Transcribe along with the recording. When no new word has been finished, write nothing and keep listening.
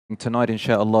Tonight,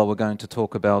 inshallah, we're going to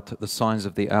talk about the signs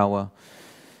of the hour.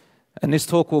 And this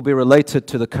talk will be related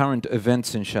to the current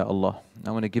events, inshallah.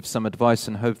 I want to give some advice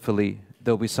and hopefully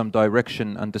there'll be some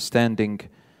direction, understanding,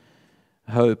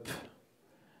 hope.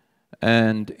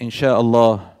 And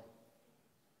inshallah,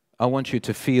 I want you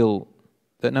to feel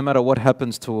that no matter what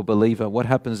happens to a believer, what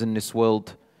happens in this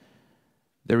world,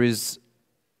 there is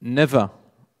never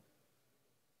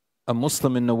a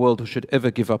Muslim in the world who should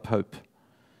ever give up hope.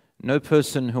 No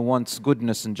person who wants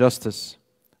goodness and justice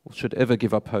should ever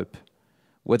give up hope,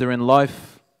 whether in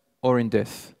life or in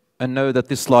death, and know that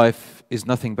this life is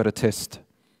nothing but a test.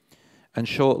 And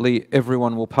shortly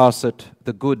everyone will pass it,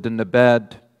 the good and the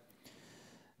bad,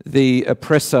 the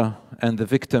oppressor and the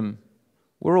victim.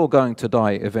 We're all going to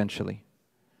die eventually.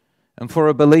 And for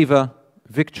a believer,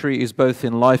 victory is both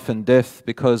in life and death,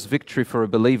 because victory for a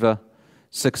believer,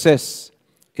 success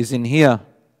is in here,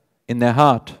 in their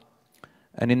heart,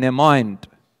 and in their mind,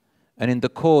 and in the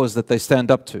cause that they stand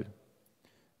up to.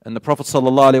 And the Prophet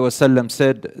ﷺ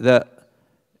said that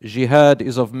jihad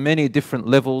is of many different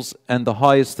levels, and the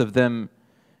highest of them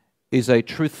is a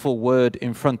truthful word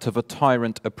in front of a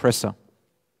tyrant oppressor.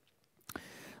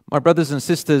 My brothers and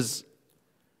sisters,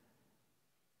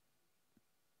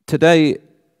 today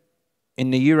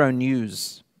in the Euro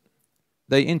News,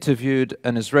 they interviewed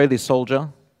an Israeli soldier,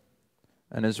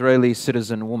 an Israeli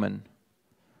citizen woman.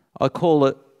 I call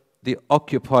it the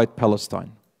occupied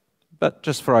Palestine. But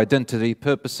just for identity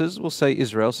purposes, we'll say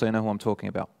Israel, so you know who I'm talking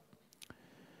about.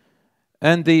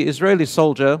 And the Israeli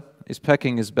soldier is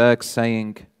packing his bags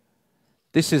saying,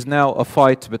 this is now a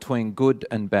fight between good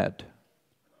and bad,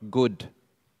 good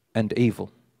and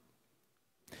evil.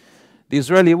 The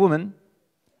Israeli woman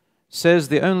says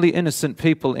the only innocent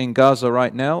people in Gaza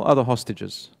right now are the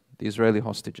hostages, the Israeli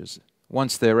hostages.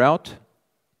 Once they're out,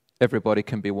 everybody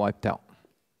can be wiped out.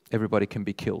 Everybody can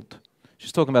be killed.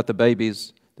 She's talking about the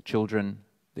babies, the children,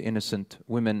 the innocent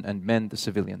women and men, the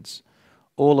civilians.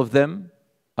 All of them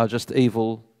are just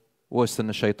evil, worse than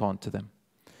the shaitan to them.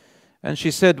 And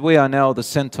she said, we are now the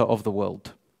center of the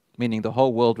world, meaning the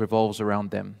whole world revolves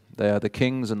around them. They are the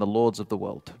kings and the lords of the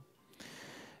world.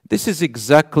 This is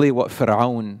exactly what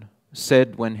Pharaoh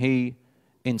said when he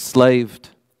enslaved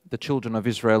the children of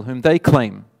Israel, whom they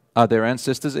claim are their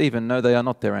ancestors, even though they are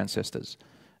not their ancestors.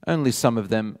 Only some of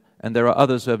them, and there are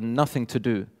others who have nothing to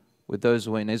do with those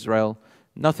who are in Israel,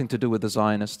 nothing to do with the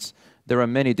Zionists. There are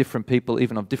many different people,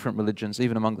 even of different religions,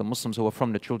 even among the Muslims who are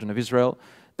from the children of Israel.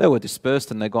 They were dispersed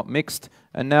and they got mixed,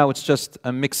 and now it's just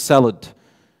a mixed salad.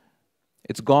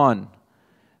 It's gone.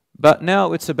 But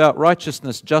now it's about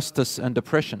righteousness, justice and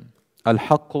oppression.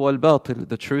 Al-haqq wal-batil,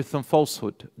 the truth and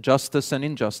falsehood, justice and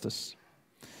injustice.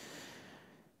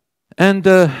 And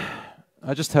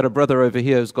I just had a brother over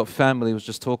here who's got family, who was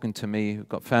just talking to me, who's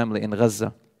got family in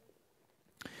Gaza.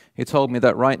 He told me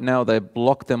that right now they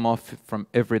block them off from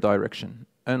every direction.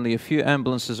 Only a few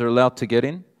ambulances are allowed to get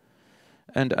in,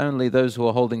 and only those who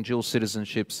are holding dual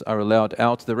citizenships are allowed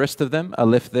out. The rest of them are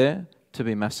left there to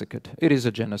be massacred. It is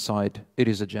a genocide. It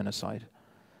is a genocide.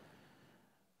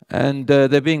 And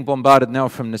they're being bombarded now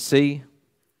from the sea.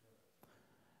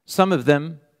 Some of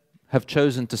them have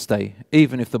chosen to stay.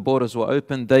 Even if the borders were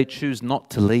open, they choose not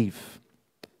to leave.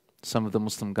 Some of the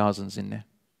Muslim Gazans in there.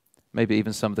 Maybe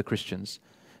even some of the Christians.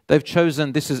 They've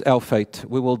chosen, this is our fate.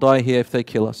 We will die here if they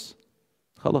kill us.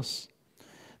 Khalas.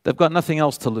 They've got nothing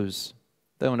else to lose.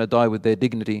 They want to die with their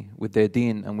dignity, with their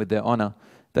deen and with their honor.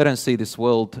 They don't see this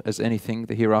world as anything.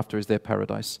 The hereafter is their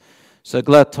paradise. So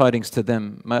glad tidings to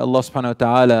them. May Allah subhanahu wa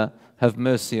ta'ala have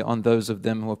mercy on those of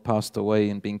them who have passed away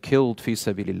and been killed fi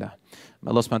sabilillah. May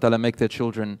Allah subhanahu wa ta'ala make their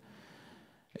children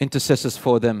intercessors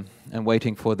for them and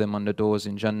waiting for them on the doors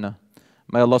in Jannah.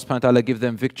 May Allah subhanahu wa ta'ala give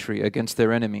them victory against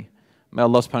their enemy. May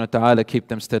Allah subhanahu wa ta'ala keep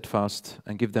them steadfast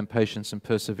and give them patience and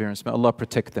perseverance. May Allah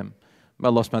protect them. May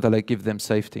Allah subhanahu wa ta'ala give them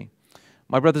safety.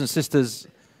 My brothers and sisters,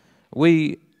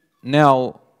 we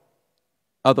now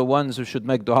are the ones who should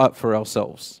make dua for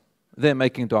ourselves. They're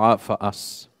making dua for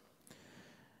us.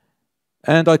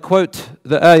 And I quote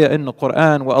the ayah in the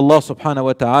Quran where Allah subhanahu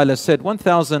wa ta'ala said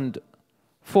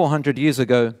 1,400 years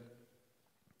ago,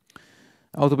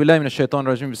 أعوذ بالله من الشيطان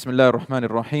الرجيم بسم الله الرحمن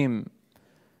الرحيم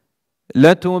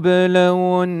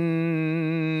لتبلون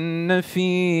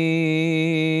في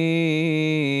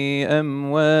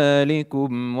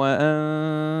أموالكم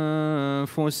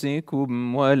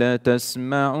وأنفسكم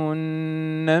ولتسمعن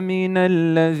من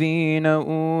الذين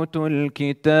أوتوا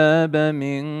الكتاب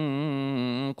من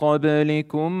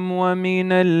قبلكم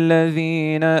ومن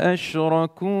الذين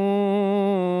أشركوا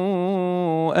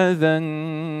أذى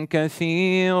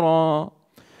كثيرا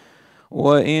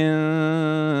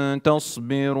وإن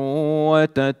تصبروا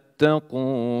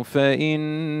واتقوا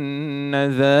فإن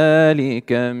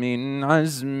ذلك من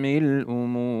عزم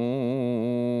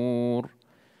الأمور.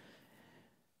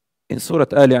 In Surah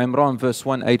Ali Imran verse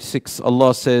 186,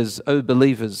 Allah says, O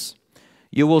believers,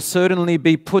 you will certainly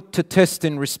be put to test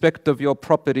in respect of your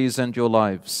properties and your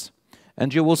lives.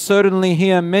 And you will certainly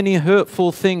hear many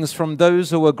hurtful things from those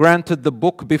who were granted the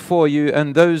book before you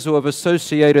and those who have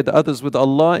associated others with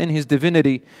Allah in His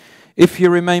divinity. If you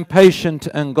remain patient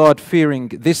and God-fearing,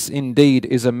 this indeed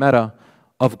is a matter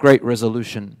of great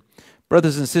resolution.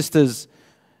 Brothers and sisters,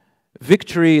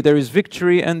 there is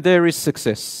victory and there is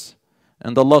success.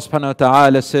 And Allah subhanahu wa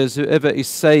ta'ala says, whoever is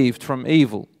saved from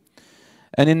evil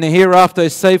and in the hereafter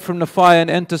is saved from the fire and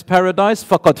enters paradise,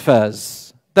 faqad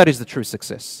faz. That is the true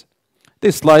success.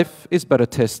 This life is but a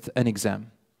test, an exam.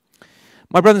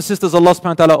 My brothers and sisters, Allah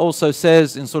subhanahu wa ta'ala also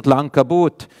says in Surah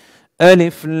Al-Ankabut,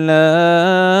 Alif Lam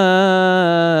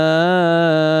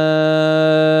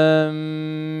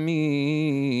Mim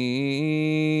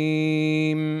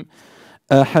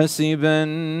أحسب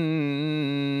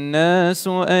الناس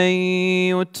أن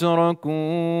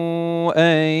يتركوا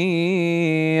أن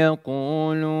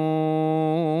يقولوا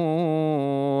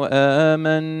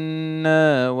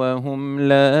آمنا وهم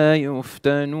لا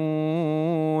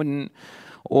يفتنون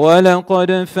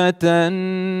ولقد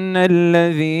فتنا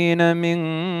الذين من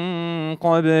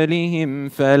قبلهم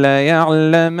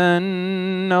فليعلمن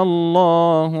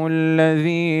الله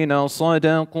الذين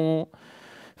صدقوا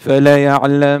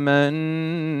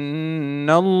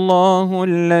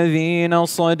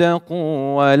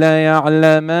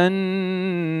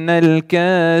وَلَيَعْلَمَنَّ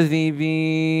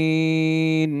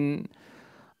الْكَاذِبِينَ.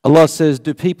 Allah says,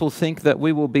 do people think that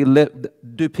they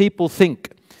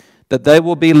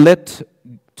will be let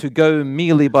to go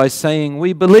merely by saying,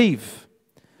 we believe,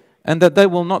 and that they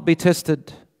will not be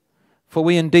tested? For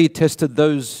we indeed tested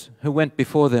those who went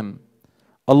before them.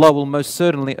 Allah will most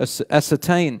certainly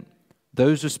ascertain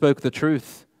those who spoke the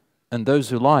truth and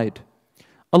those who lied.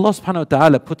 Allah subhanahu wa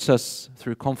ta'ala puts us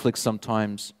through conflicts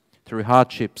sometimes, through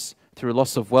hardships, through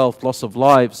loss of wealth, loss of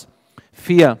lives,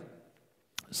 fear.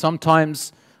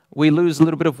 Sometimes we lose a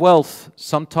little bit of wealth.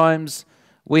 Sometimes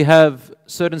we have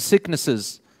certain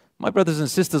sicknesses. My brothers and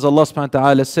sisters, Allah subhanahu wa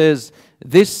ta'ala says,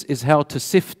 this is how to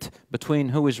sift between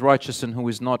who is righteous and who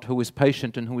is not, who is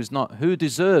patient and who is not, who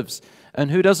deserves and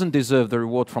who doesn't deserve the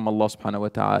reward from Allah subhanahu wa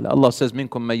ta'ala. Allah says,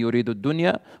 minkum ma yuridu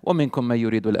dunya wa minkum ma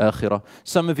yuridu al-akhirah.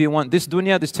 Some of you want this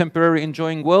dunya, this temporary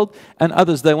enjoying world, and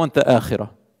others they want the akhirah.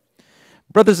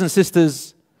 Brothers and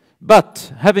sisters,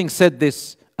 but having said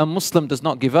this, a Muslim does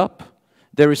not give up.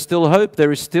 There is still hope,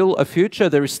 there is still a future,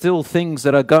 there is still things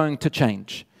that are going to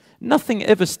change. Nothing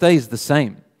ever stays the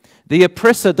same. The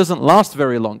oppressor doesn't last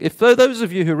very long. If those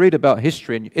of you who read about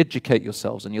history and you educate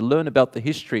yourselves and you learn about the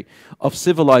history of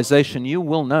civilization, you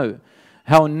will know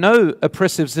how no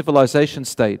oppressive civilization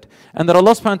stayed. And that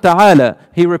Allah subhanahu wa ta'ala,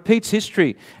 He repeats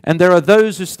history. And there are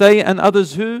those who stay and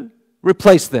others who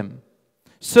replace them.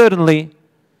 Certainly,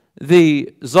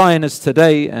 the Zionists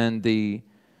today and the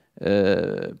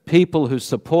people who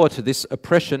support this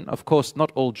oppression, of course,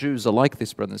 not all Jews are like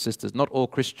this, brothers and sisters, not all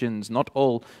Christians, not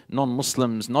all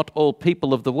non-Muslims, not all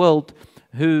people of the world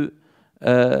who,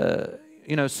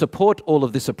 support all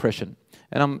of this oppression.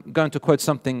 And I'm going to quote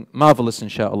something marvelous,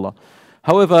 inshallah.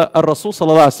 However, Rasul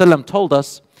sallallahu alaihi wasallam told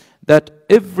us that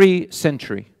every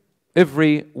century,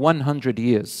 every 100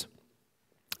 years,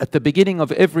 at the beginning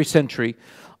of every century,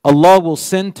 Allah will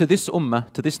send to this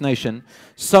ummah, to this nation,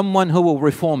 someone who will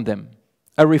reform them,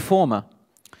 a reformer.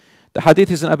 The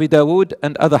hadith is in Abu Dawood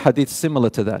and other hadiths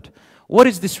similar to that. What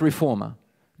is this reformer?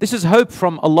 This is hope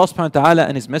from Allah subhanahu wa ta'ala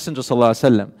and His Messenger sallallahu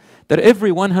alaihi wasallam, that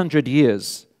every 100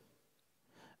 years,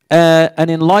 an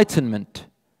enlightenment,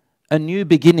 a new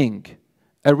beginning,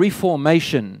 a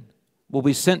reformation will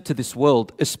be sent to this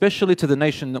world, especially to the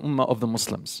nation, the ummah of the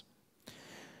Muslims.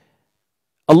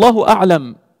 Allahu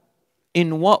A'lam,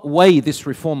 in what way this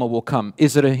reformer will come.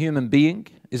 Is it a human being?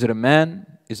 Is it a man?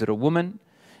 Is it a woman?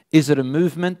 Is it a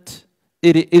movement?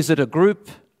 Is it a group?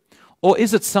 Or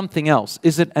is it something else?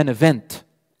 Is it an event?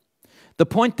 The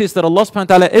point is that Allah subhanahu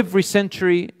wa ta'ala every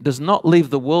century does not leave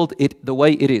the world the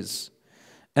way it is.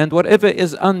 And whatever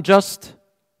is unjust,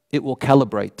 it will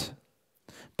calibrate.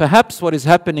 Perhaps what is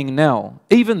happening now,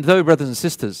 even though, brothers and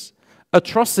sisters,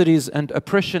 atrocities and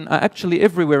oppression are actually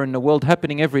everywhere in the world,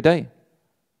 happening every day.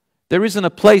 There isn't a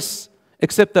place,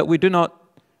 except that we don't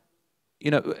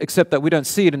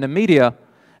see it in the media,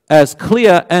 as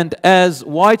clear and as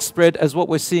widespread as what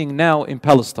we're seeing now in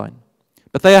Palestine.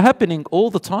 But they are happening all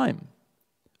the time.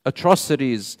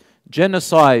 Atrocities,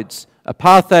 genocides,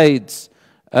 apartheids,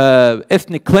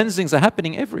 ethnic cleansings are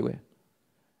happening everywhere.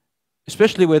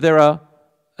 Especially where there are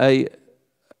a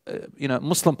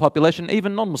Muslim population,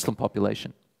 even non-Muslim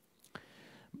population.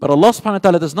 But Allah subhanahu wa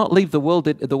ta'ala does not leave the world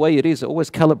the way it is. It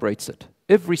always calibrates it.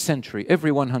 Every century,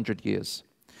 every 100 years.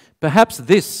 Perhaps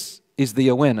this is the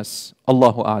awareness,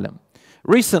 Allahu A'lam.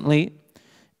 Recently,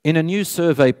 in a new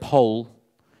survey poll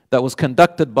that was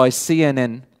conducted by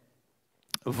CNN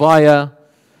via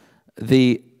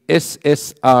the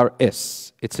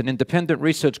SSRS. It's an independent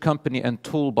research company and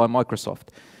tool by Microsoft.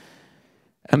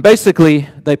 And basically,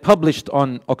 they published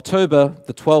on October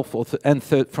the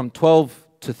 12th, from 12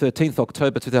 to 13th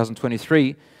October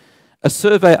 2023, a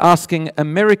survey asking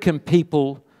American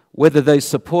people whether they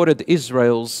supported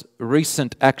Israel's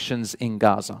recent actions in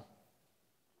Gaza.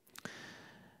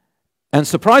 And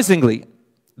surprisingly,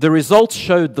 the results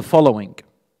showed the following: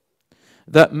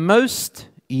 that most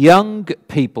young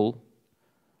people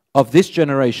of this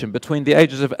generation, between the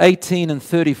ages of 18 and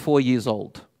 34 years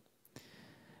old,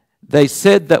 they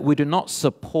said that we do not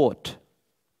support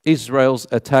Israel's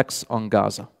attacks on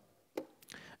Gaza.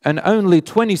 And only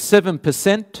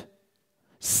 27%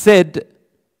 said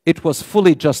it was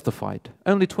fully justified.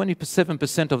 Only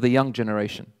 27% of the young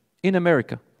generation in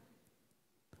America.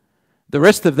 The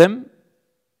rest of them,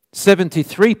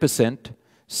 73%,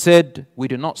 said we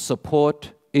do not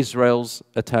support Israel's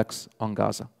attacks on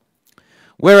Gaza.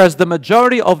 Whereas the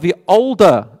majority of the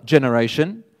older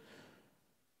generation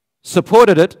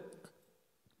supported it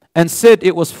and said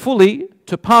it was fully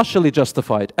to partially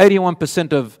justified.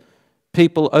 81% of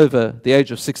people over the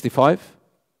age of 65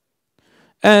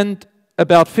 and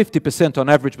about 50% on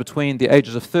average between the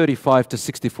ages of 35 to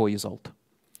 64 years old.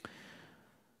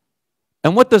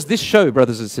 And what does this show,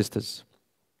 brothers and sisters?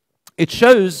 It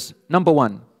shows, number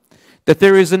one, that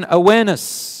there is an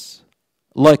awareness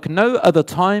like no other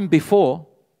time before,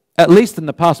 at least in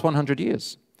the past 100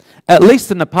 years, at least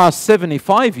in the past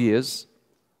 75 years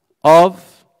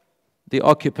of the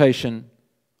occupation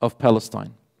of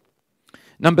Palestine.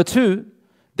 Number two,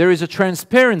 there is a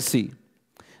transparency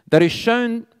that is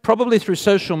shown probably through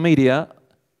social media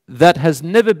that has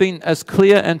never been as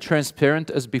clear and transparent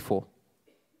as before.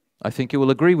 I think you will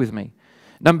agree with me.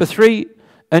 Number three,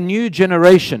 a new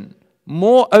generation,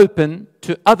 more open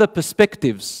to other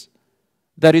perspectives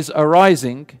that is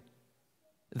arising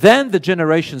than the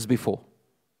generations before.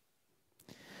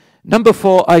 Number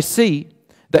four, I see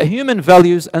that human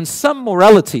values and some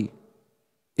morality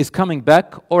is coming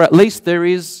back, or at least there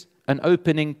is an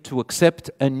opening to accept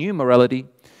a new morality,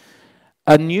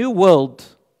 a new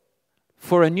world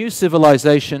for a new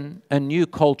civilization, a new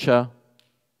culture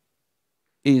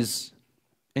is,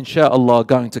 insha'Allah,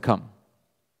 going to come.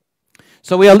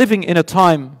 So we are living in a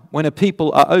time when a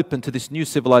people are open to this new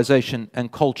civilization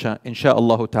and culture,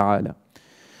 insha'Allah ta'ala.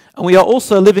 And we are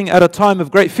also living at a time of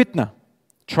great fitna,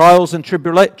 trials and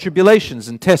tribulations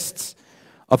and tests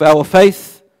of our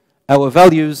faith, our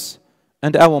values,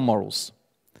 and our morals.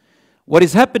 What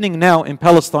is happening now in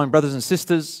Palestine, brothers and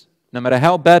sisters, no matter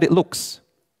how bad it looks,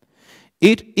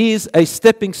 it is a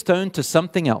stepping stone to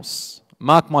something else.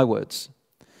 Mark my words.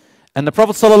 And the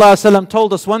Prophet ﷺ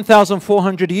told us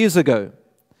 1,400 years ago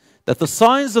that the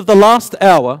signs of the last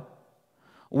hour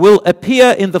will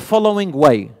appear in the following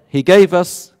way. He gave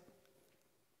us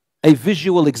a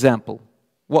visual example.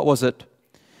 What was it?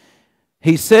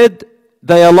 He said,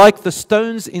 they are like the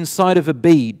stones inside of a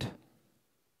bead,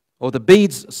 or the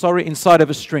beads, inside of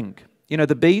a string. You know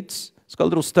the beads? It's got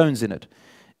little stones in it.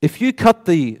 If you cut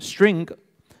the string,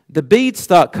 the beads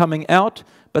start coming out,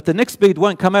 but the next bead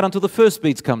won't come out until the first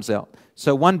bead comes out.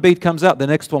 So one bead comes out, the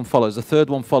next one follows, the third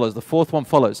one follows, the fourth one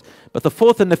follows. But the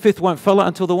fourth and the fifth won't follow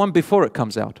until the one before it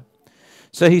comes out.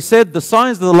 So he said the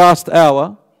signs of the last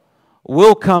hour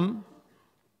will come.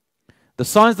 The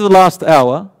signs of the last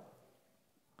hour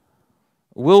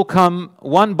will come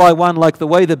one by one like the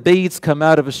way the beads come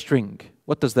out of a string.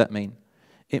 What does that mean?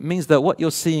 It means that what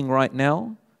you're seeing right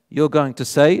now, you're going to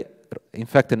say, in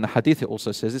fact in the hadith it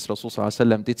also says this,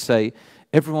 Rasulullah did say,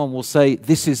 everyone will say,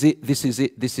 this is it, this is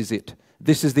it, this is it.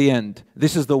 This is the end,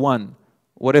 this is the one,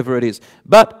 whatever it is.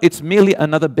 But it's merely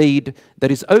another bead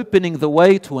that is opening the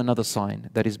way to another sign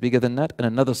that is bigger than that, and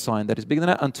another sign that is bigger than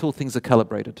that, until things are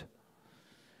calibrated.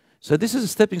 So this is a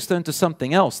stepping stone to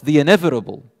something else, the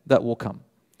inevitable that will come.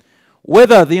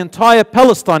 Whether the entire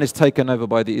Palestine is taken over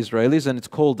by the Israelis and it's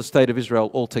called the State of Israel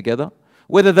altogether,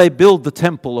 whether they build the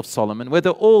Temple of Solomon, whether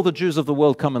all the Jews of the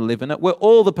world come and live in it, where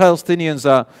all the Palestinians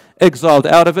are exiled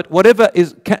out of it, whatever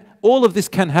is, all of this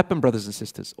can happen, brothers and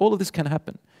sisters. All of this can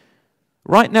happen.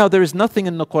 Right now, there is nothing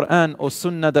in the Quran or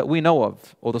Sunnah that we know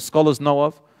of, or the scholars know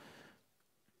of.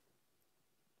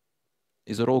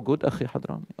 Is it all good, Akhi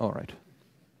Hadrami? All right.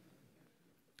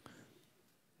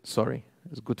 Sorry,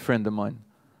 it's a good friend of mine.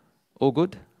 All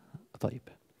good? طيب.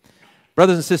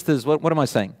 Brothers and sisters, what am I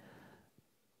saying?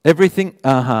 Everything,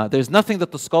 there's nothing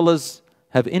that the scholars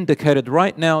have indicated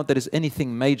right now that is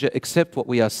anything major except what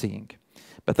we are seeing.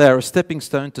 But they are a stepping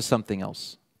stone to something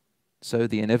else. So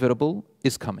the inevitable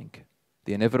is coming.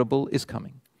 The inevitable is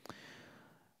coming.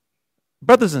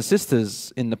 Brothers and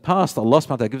sisters, in the past, Allah subhanahu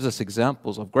wa ta'ala gives us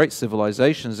examples of great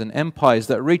civilizations and empires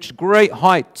that reached great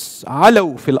heights.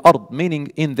 عَلَوْا فِي الْأَرْضِ,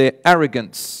 meaning in their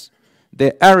arrogance.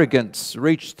 Their arrogance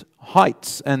reached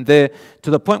heights, and to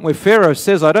the point where Pharaoh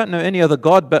says, I don't know any other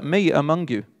God but me among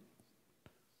you.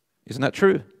 Isn't that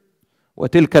true?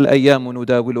 وَتِلْكَ الْأَيَّامُ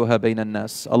نُدَاوِلُهَا بَيْنَ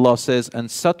النَّاسِ. Allah says, and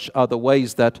such are the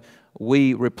ways that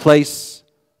we replace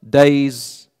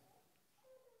days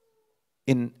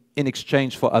in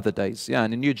exchange for other days. Yeah,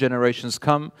 and new generations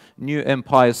come, new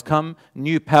empires come,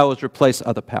 new powers replace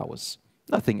other powers.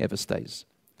 Nothing ever stays.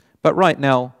 But right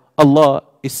now, Allah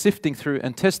is sifting through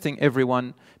and testing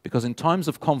everyone, because in times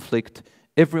of conflict,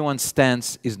 everyone's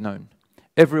stance is known.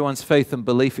 Everyone's faith and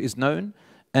belief is known,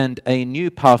 and a new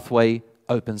pathway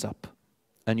opens up.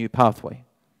 A new pathway.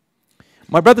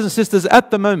 My brothers and sisters,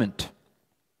 at the moment,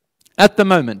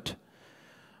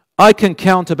 I can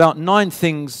count about 9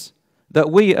 things that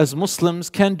we as Muslims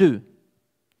can do.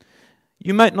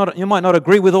 You might not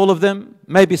agree with all of them.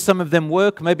 Maybe some of them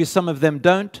work, maybe some of them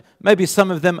don't. Maybe some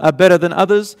of them are better than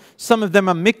others. Some of them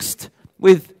are mixed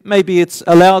with maybe it's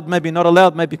allowed, maybe not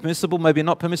allowed, maybe permissible, maybe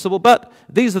not permissible. But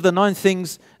these are the 9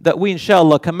 things that we,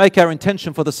 inshallah, can make our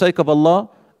intention for the sake of Allah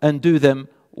and do them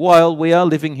while we are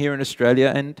living here in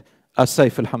Australia and are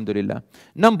safe, alhamdulillah.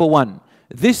 Number 1,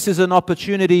 this is an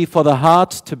opportunity for the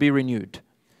heart to be renewed.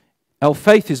 Our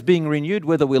faith is being renewed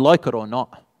whether we like it or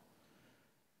not.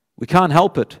 We can't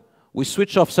help it. We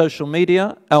switch off social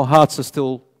media, our hearts are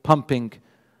still pumping,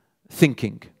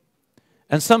 thinking.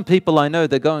 And some people I know,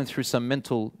 they're going through some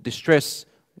mental distress.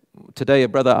 Today a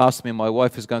brother asked me, my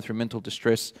wife is going through mental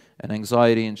distress and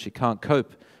anxiety and she can't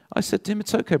cope. I said to him,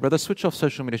 it's okay, brother, switch off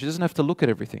social media. She doesn't have to look at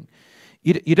everything.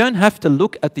 You don't have to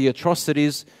look at the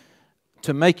atrocities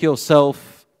to make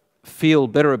yourself feel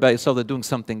better about yourself. They're doing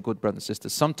something good, brothers and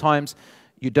sisters. Sometimes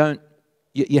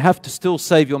you have to still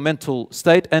save your mental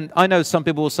state. And I know some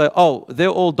people will say, oh, they're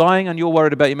all dying and you're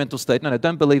worried about your mental state. No,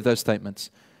 don't believe those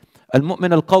statements.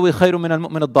 Al-mu'min al-qawi khayru min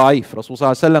al-mu'min al-da'if.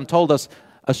 Rasulullah told us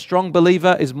a strong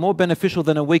believer is more beneficial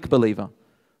than a weak believer.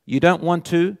 You don't want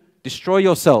to destroy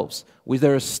yourselves.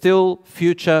 There is still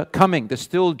future coming. There's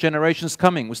still generations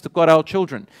coming. We've still got our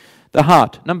children. The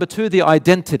heart. Number 2, the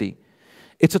identity.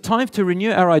 It's a time to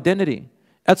renew our identity.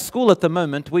 At school at the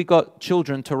moment, we got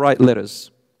children to write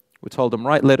letters. We told them,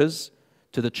 write letters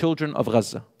to the children of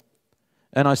Gaza.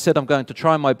 And I said, I'm going to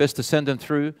try my best to send them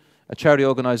through a charity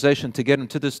organization to get them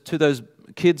to those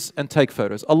kids and take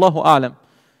photos. Allahu A'lam,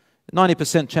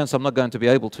 90% chance I'm not going to be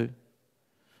able to.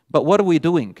 But what are we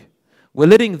doing? We're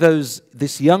letting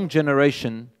this young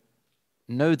generation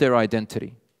know their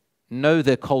identity, know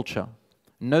their culture,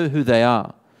 know who they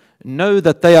are. Know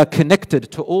that they are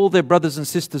connected to all their brothers and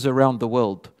sisters around the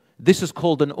world. This is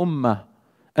called an ummah.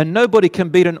 And nobody can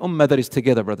beat an ummah that is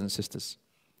together, brothers and sisters.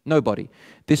 Nobody.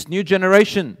 This new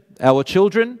generation, our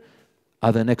children,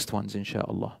 are the next ones,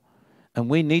 inshallah. And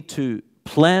we need to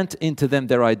plant into them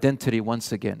their identity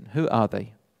once again. Who are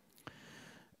they?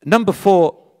 Number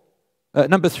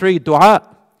 3,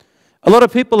 dua. A lot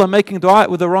of people are making dua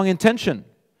with the wrong intention.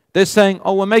 They're saying,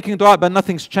 oh, we're making dua, but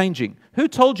nothing's changing. Who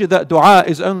told you that dua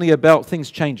is only about things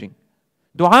changing?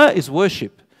 Dua is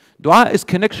worship. Dua is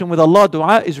connection with Allah.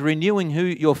 Dua is renewing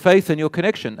your faith and your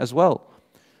connection as well.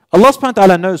 Allah subhanahu wa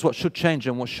ta'ala knows what should change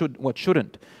and what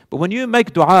shouldn't. But when you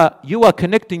make dua, you are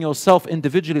connecting yourself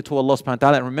individually to Allah subhanahu wa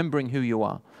ta'ala and remembering who you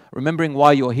are, remembering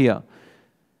why you're here.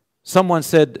 Someone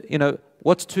said,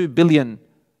 what's 2 billion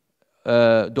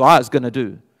dua is going to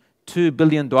do? 2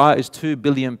 billion dua is 2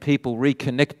 billion people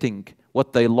reconnecting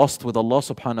what they lost with Allah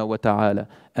subhanahu wa ta'ala.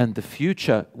 And the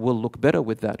future will look better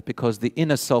with that because the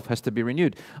inner self has to be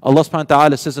renewed. Allah subhanahu wa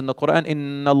ta'ala says in the Quran,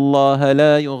 إِنَّ اللَّهَ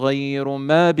لَا يُغَيِّرُ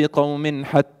مَا بِقَوْمٍ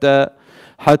حَتَّى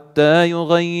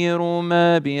يُغَيِّرُوا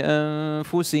مَا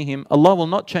بِأَنفُسِهِمْ. Allah will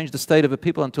not change the state of a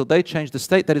people until they change the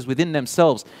state that is within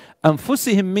themselves.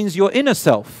 أنفسهم means your inner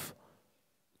self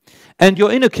and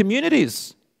your inner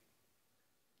communities.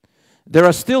 There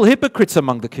are still hypocrites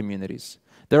among the communities.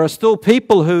 There are still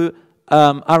people who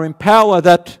are in power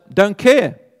that don't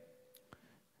care.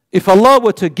 If Allah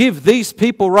were to give these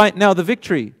people right now the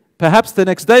victory, perhaps the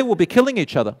next day we'll be killing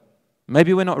each other.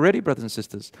 Maybe we're not ready, brothers and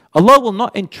sisters. Allah will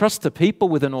not entrust the people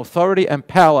with an authority and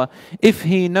power if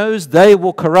He knows they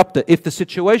will corrupt it, if the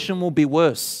situation will be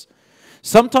worse.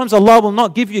 Sometimes Allah will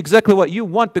not give you exactly what you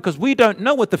want because we don't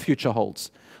know what the future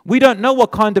holds. We don't know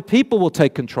what kind of people will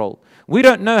take control. We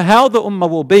don't know how the ummah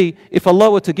will be if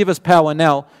Allah were to give us power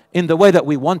now in the way that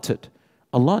we want it.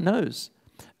 Allah knows.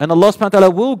 And Allah subhanahu wa ta'ala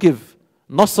will give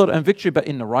nasr and victory, but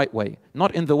in the right way.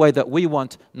 Not in the way that we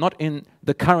want, not in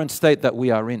the current state that we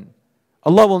are in.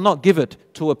 Allah will not give it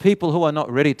to a people who are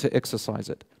not ready to exercise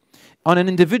it. On an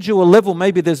individual level,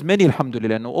 maybe there's many,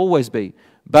 alhamdulillah, and will always be.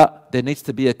 But there needs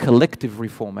to be a collective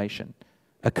reformation.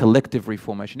 A collective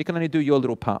reformation. You can only do your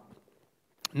little part.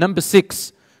 Number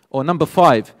 6 or number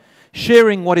 5,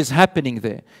 sharing what is happening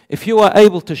there. If you are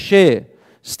able to share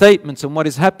statements on what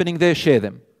is happening there, share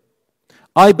them.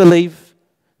 I believe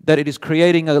that it is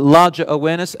creating a larger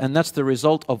awareness, and that's the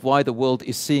result of why the world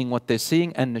is seeing what they're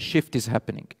seeing and the shift is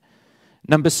happening.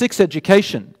 Number 6,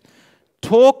 education.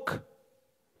 Talk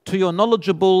to your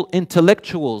knowledgeable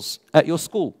intellectuals at your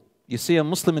school. You see a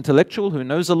Muslim intellectual who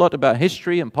knows a lot about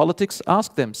history and politics,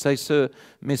 ask them, say, sir,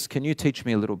 miss, can you teach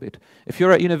me a little bit? If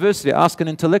you're at university, ask an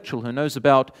intellectual who knows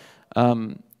about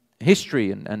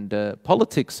history and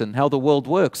politics and how the world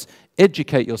works.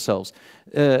 Educate yourselves.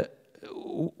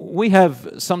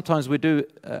 Sometimes we do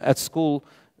at school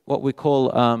what we call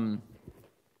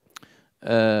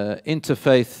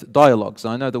interfaith dialogues.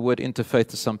 I know the word interfaith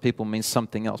to some people means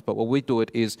something else, but what we do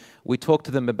it is we talk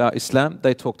to them about Islam,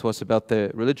 they talk to us about their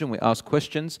religion, we ask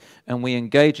questions, and we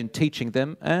engage in teaching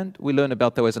them, and we learn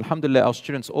about their ways. Alhamdulillah, our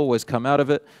students always come out of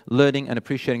it learning and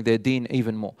appreciating their deen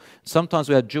even more. Sometimes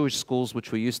we had Jewish schools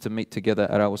which we used to meet together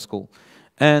at our school.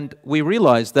 And we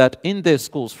realized that in their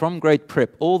schools, from grade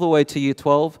prep all the way to year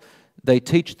 12, they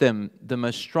teach them the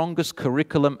most strongest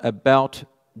curriculum about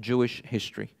Jewish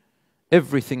history.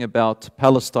 Everything about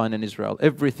Palestine and Israel,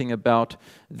 everything about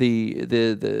the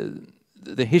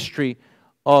history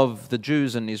of the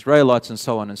Jews and Israelites and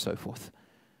so on and so forth.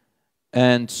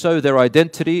 And so their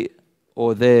identity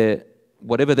or their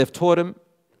whatever they've taught them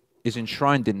is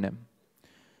enshrined in them.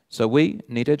 So we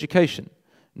need education.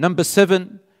 Number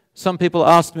 7, some people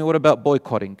ask me, what about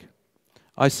boycotting?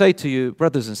 I say to you,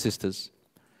 brothers and sisters,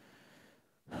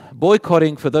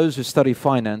 boycotting, for those who study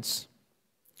finance,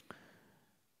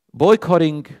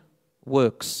 boycotting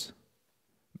works,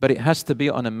 but it has to be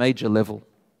on a major level.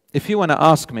 If you want to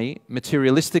ask me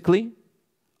materialistically,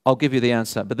 I'll give you the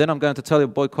answer. But then I'm going to tell you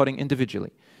boycotting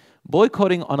individually.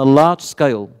 Boycotting on a large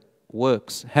scale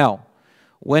works. How?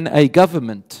 When a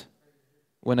government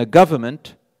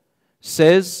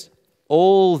says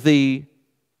all the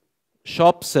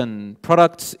shops and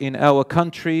products in our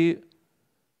country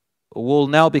will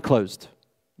now be closed.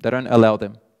 They don't allow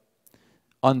them.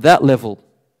 On that level,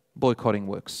 boycotting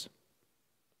works.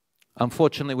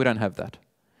 Unfortunately, we don't have that.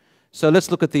 So let's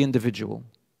look at the individual.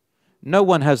 No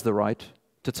one has the right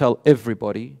to tell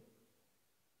everybody,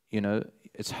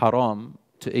 it's haram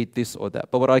to eat this or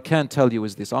that. But what I can tell you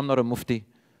is this. I'm not a mufti.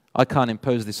 I can't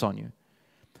impose this on you.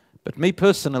 But me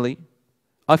personally,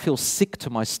 I feel sick to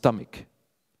my stomach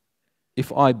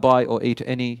if I buy or eat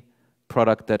any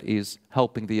product that is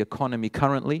helping the economy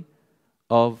currently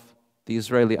of the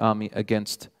Israeli army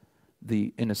against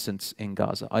the innocents in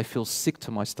Gaza. I feel sick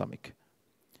to my stomach.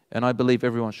 And I believe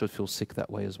everyone should feel sick that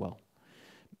way as well.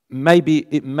 Maybe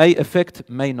it may affect,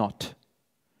 may not.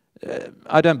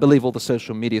 I don't believe all the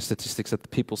social media statistics that the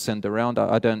people send around.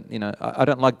 I don't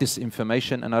like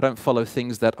disinformation, and I don't follow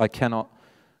things that I cannot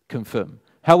confirm.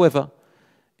 However,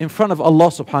 in front of Allah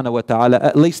subhanahu wa ta'ala,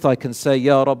 at least I can say,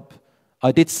 Ya Rabb,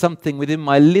 I did something within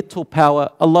my little power.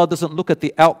 Allah doesn't look at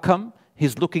the outcome.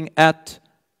 He's looking at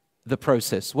the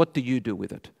process. What do you do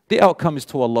with it? The outcome is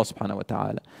to Allah subhanahu wa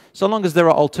ta'ala. So long as there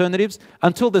are alternatives,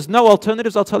 until there's no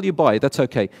alternatives, I'll tell you buy. That's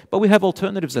okay. But we have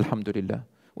alternatives, alhamdulillah.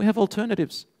 We have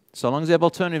alternatives. So long as you have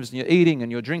alternatives and you're eating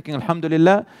and you're drinking,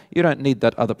 alhamdulillah, you don't need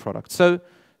that other product. So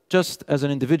just as an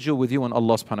individual with you and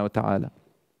Allah subhanahu wa ta'ala.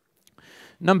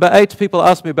 Number 8, people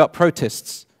ask me about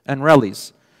protests and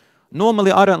rallies.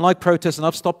 Normally, I don't like protests, and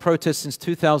I've stopped protests since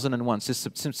 2001, since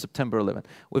September 11.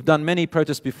 We've done many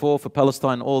protests before for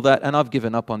Palestine, all that, and I've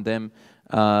given up on them.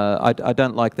 I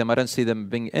don't like them. I don't see them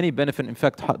being any benefit. In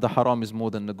fact, the haram is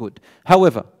more than the good.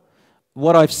 However,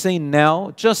 what I've seen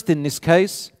now, just in this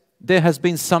case, there has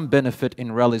been some benefit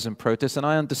in rallies and protests, and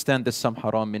I understand there's some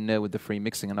haram in there with the free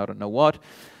mixing and I don't know what.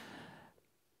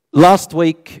 Last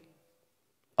week,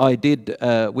 we did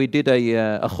a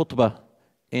khutbah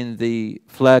in the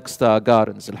Flagstaff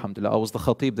Gardens, alhamdulillah. I was the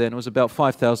khatib there, and it was about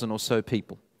 5,000 or so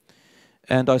people.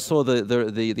 And I saw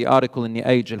the article in The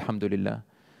Age, alhamdulillah.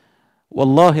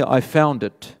 Wallahi, I found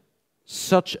it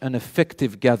such an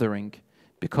effective gathering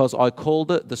because I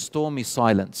called it the stormy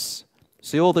silence.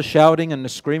 See all the shouting and the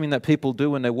screaming that people do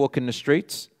when they walk in the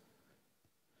streets?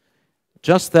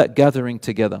 Just that gathering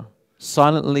together.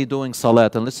 silently doing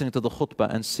salat and listening to the khutbah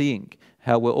and seeing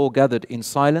how we're all gathered in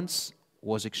silence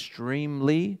was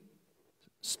extremely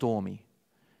stormy.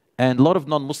 And a lot of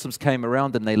non-Muslims came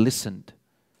around and they listened.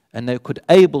 And they could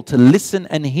able to listen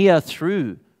and hear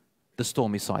through the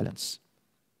stormy silence.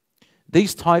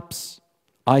 These types,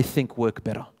 I think, work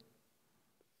better.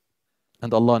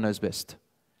 And Allah knows best.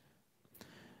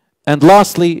 And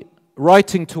lastly,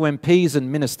 writing to MPs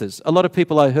and ministers. A lot of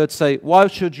people I heard say, why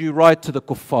should you write to the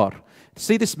kuffar?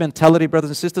 See this mentality, brothers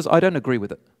and sisters? I don't agree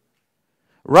with it.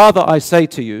 Rather, I say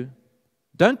to you,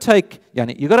 don't take,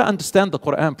 you got to understand the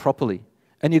Quran properly.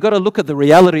 And you got to look at the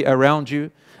reality around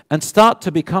you and start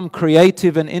to become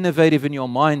creative and innovative in your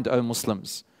mind, O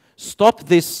Muslims. Stop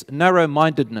this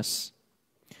narrow-mindedness.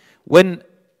 When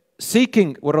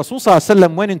Rasul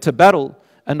ﷺ went into battle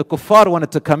and the kuffar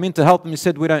wanted to come in to help them, he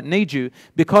said, we don't need you,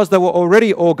 because they were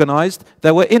already organized,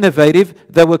 they were innovative,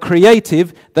 they were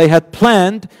creative, they had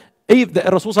planned.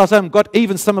 Rasul ﷺ got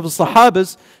even some of the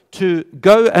Sahabas to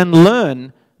go and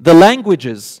learn the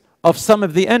languages of some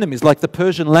of the enemies, like the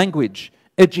Persian language,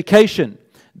 education.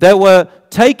 They were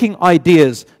taking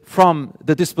ideas from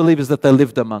the disbelievers that they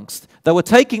lived amongst. They were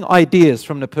taking ideas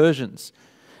from the Persians.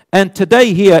 And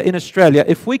today here in Australia,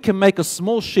 if we can make a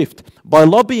small shift by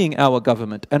lobbying our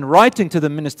government and writing to the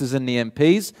ministers and the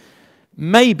MPs,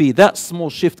 maybe that small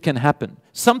shift can happen.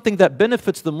 Something that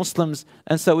benefits the Muslims,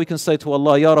 and so we can say to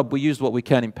Allah, Ya Rabb, we used what we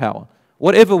can in power.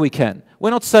 Whatever we can. We're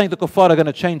not saying the kuffar are going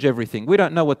to change everything. We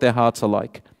don't know what their hearts are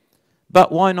like.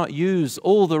 But why not use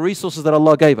all the resources that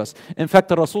Allah gave us? In fact,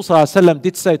 the Rasul ﷺ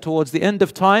did say towards the end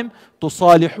of time,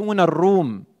 تُصَالِحُونَ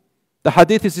الرُّومِ. The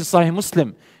hadith is in Sahih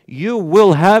Muslim. You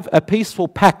will have a peaceful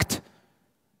pact,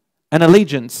 an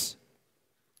allegiance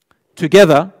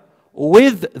together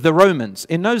with the Romans.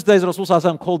 In those days, Rasul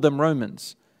ﷺ called them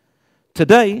Romans.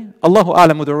 Today, Allahu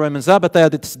A'lam who the Romans are, but they are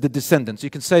the descendants. You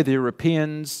can say the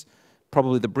Europeans,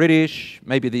 probably the British,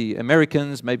 maybe the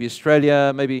Americans, maybe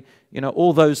Australia, maybe,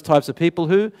 all those types of people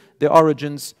who their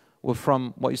origins were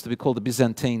from what used to be called the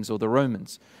Byzantines or the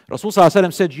Romans. Rasul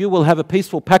ﷺ said, you will have a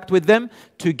peaceful pact with them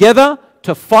together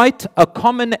to fight a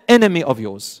common enemy of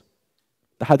yours.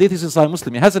 The hadith is in Sahih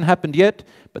Muslim. It hasn't happened yet,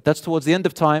 but that's towards the end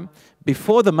of time,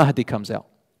 before the Mahdi comes out.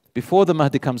 Before the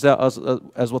Mahdi comes out,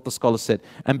 as what the scholars said.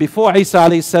 And before Isa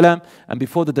alayhi salam, and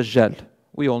before the Dajjal.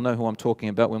 We all know who I'm talking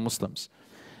about, we're Muslims.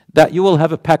 That you will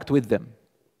have a pact with them.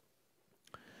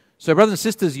 So brothers and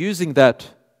sisters, using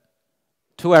that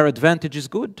to our advantage is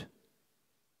good.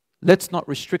 Let's not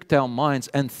restrict our minds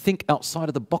and think outside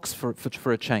of the box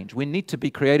for a change. We need to be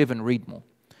creative and read more.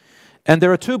 And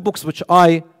there are two books which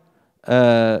I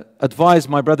advise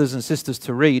my brothers and sisters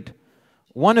to read.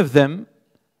 One of them,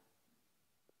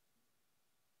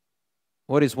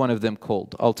 what is one of them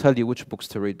called? I'll tell you which books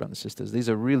to read, brothers and sisters. These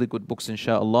are really good books,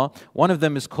 inshallah. One of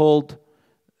them is called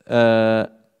The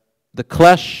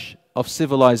Clash of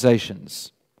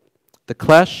Civilizations. The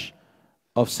Clash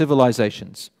of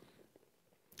Civilizations.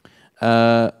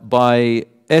 By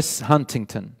S.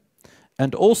 Huntington.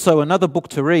 And also another book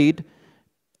to read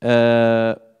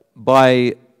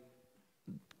by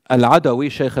Al-Adawi,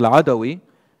 Sheikh Al-Adawi.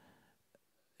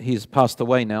 He's passed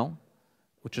away now,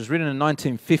 which was written in the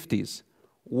 1950s.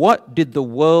 What did the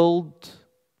world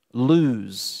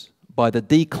lose by the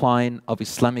decline of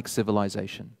Islamic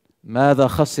civilization? ماذا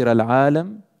خسر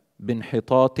العالم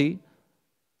بانحطاط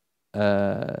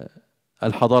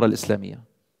الحضارة الإسلامية?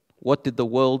 What did the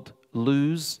world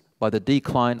lose by the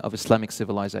decline of Islamic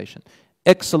civilization?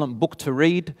 Excellent book to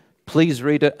read. Please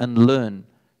read it and learn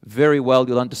very well.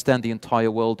 You'll understand the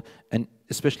entire world, and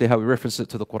especially how we reference it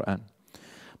to the Quran.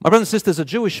 My brothers and sisters, a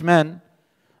Jewish man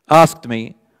asked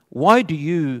me, why do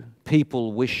you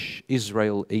people wish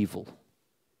Israel evil?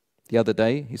 The other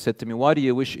day, he said to me, why do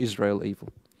you wish Israel evil?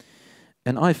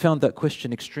 And I found that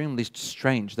question extremely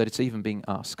strange that it's even being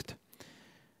asked.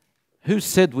 Who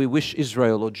said we wish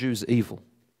Israel or Jews evil?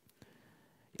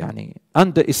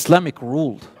 Under Islamic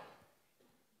rule,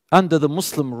 under the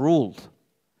Muslim rule,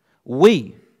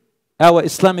 our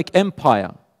Islamic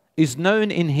empire is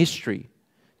known in history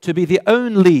to be the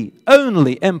only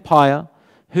empire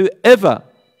who ever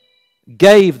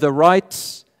gave the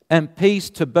rights and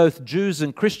peace to both Jews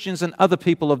and Christians and other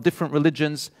people of different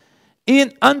religions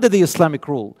under the Islamic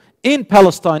rule, in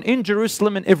Palestine, in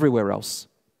Jerusalem, and everywhere else.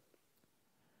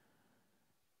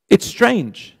 It's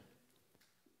strange.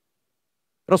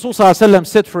 Rasul ﷺ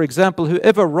said, for example,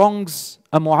 whoever wrongs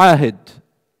a mu'ahid,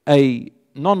 a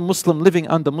non-Muslim living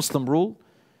under Muslim rule,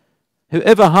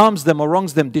 whoever harms them or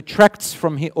wrongs them, detracts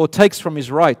from him or takes from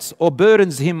his rights, or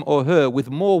burdens him or her with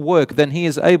more work than he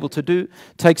is able to do,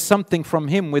 takes something from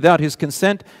him without his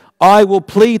consent, I will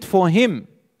plead for him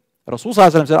Rasul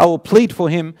said, I will plead for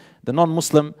him, the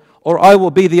non-Muslim, or I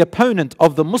will be the opponent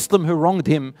of the Muslim who wronged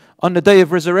him on the day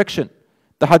of resurrection.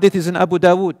 The hadith is in Abu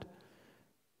Dawood.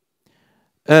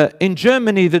 In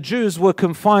Germany, the Jews were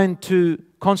confined to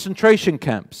concentration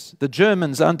camps. The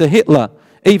Germans under Hitler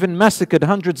even massacred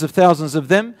hundreds of thousands of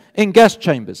them in gas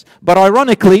chambers. But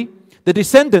ironically, the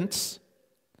descendants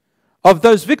of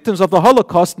those victims of the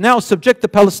Holocaust now subject the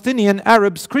Palestinian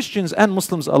Arabs, Christians and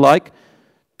Muslims alike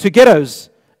to ghettos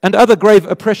and other grave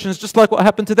oppressions, just like what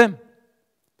happened to them.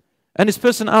 And this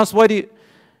person asked, why do you...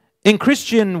 the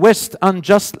Christian West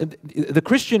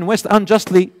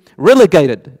unjustly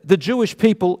relegated the Jewish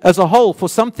people as a whole for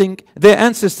something their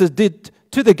ancestors did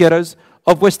to the ghettos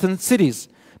of Western cities.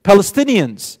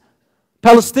 Palestinians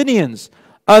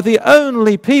are the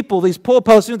only people, these poor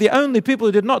Palestinians, the only people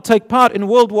who did not take part in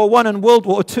World War I and World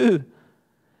War II.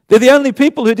 They're the only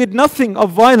people who did nothing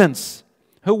of violence,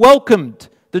 who welcomed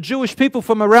the Jewish people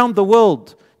from around the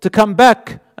world to come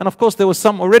back. And of course, there were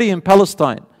some already in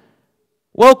Palestine.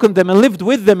 Welcomed them and lived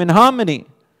with them in harmony.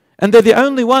 And they're the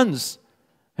only ones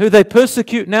who they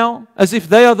persecute now, as if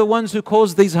they are the ones who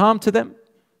caused these harm to them.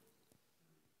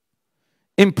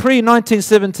 In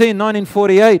pre-1917,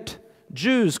 1948,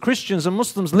 Jews, Christians and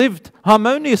Muslims lived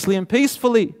harmoniously and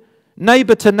peacefully,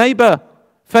 neighbor to neighbor,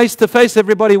 face to face.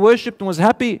 Everybody worshipped and was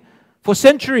happy for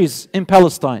centuries in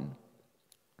Palestine.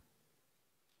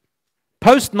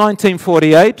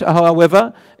 Post-1948,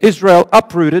 however, Israel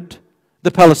uprooted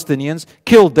the Palestinians,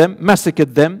 killed them,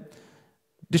 massacred them,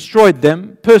 destroyed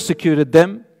them, persecuted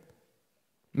them,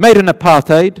 made an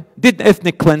apartheid, did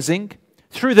ethnic cleansing,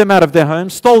 threw them out of their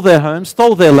homes, stole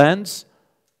their lands,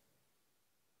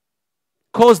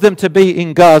 caused them to be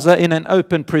in Gaza in an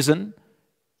open prison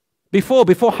before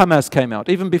Hamas came out,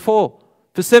 even before,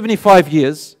 for 75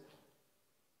 years.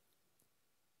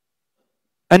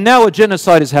 And now a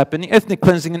genocide is happening, ethnic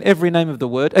cleansing in every name of the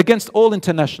word, against all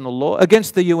international law,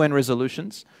 against the UN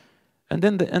resolutions. And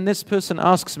then this person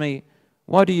asks me,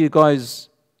 why do you guys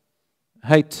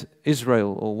hate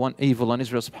Israel or want evil on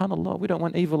Israel? SubhanAllah, we don't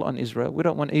want evil on Israel. We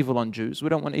don't want evil on Jews. We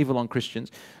don't want evil on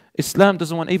Christians. Islam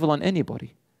doesn't want evil on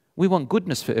anybody. We want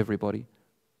goodness for everybody.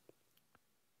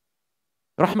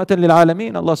 Rahmatan lil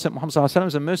alameen, Allah sent Muhammad sallallahu alaihi wasallam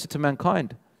as a mercy to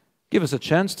mankind. Give us a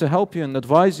chance to help you and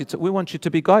advise you. We want you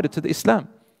to be guided to the Islam,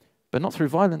 but not through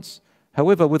violence.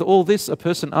 However, with all this, a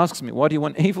person asks me, why do you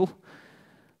want evil?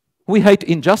 We hate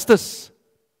injustice.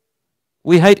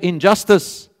 We hate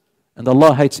injustice. And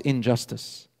Allah hates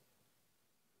injustice.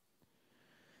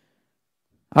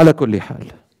 Ala kulli hal.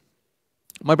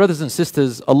 My brothers and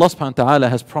sisters, Allah subhanahu wa ta'ala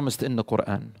has promised in the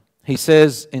Quran. He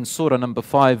says in Surah number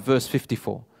 5, verse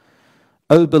 54,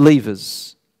 O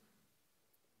believers,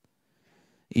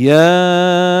 يا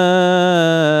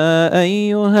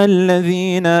أيها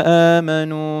الذين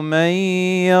آمنوا من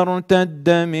يرتد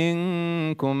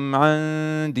منكم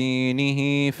عن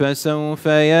دينه فسوف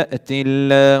يأتي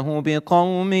الله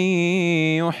بقوم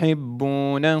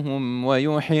يحبونهم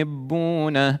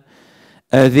ويحبونه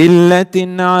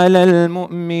أذلة على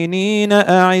المؤمنين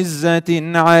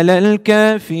أعزة على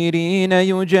الكافرين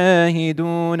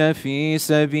يجاهدون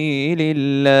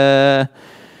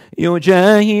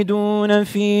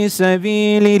في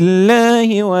سبيل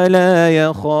الله ولا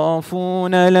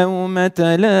يخافون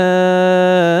لومة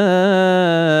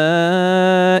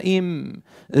لائم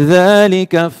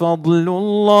ذلك فضل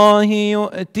الله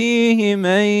يؤتيه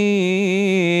من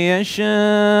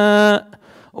يشاء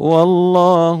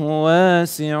والله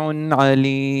واسع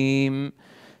عليم.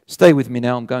 Stay with me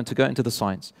now, I'm going to go into the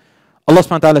signs. Allah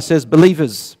subhanahu wa ta'ala says,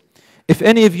 believers, if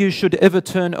any of you should ever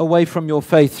turn away from your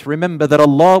faith, remember that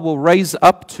Allah will raise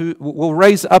up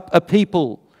a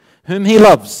people whom He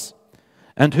loves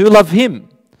and who love Him,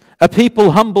 a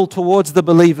people humble towards the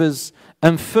believers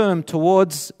and firm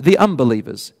towards the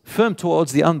unbelievers. Firm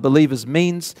towards the unbelievers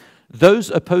means those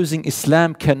opposing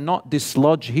Islam cannot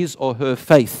dislodge his or her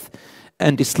faith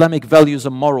and Islamic values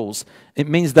and morals. It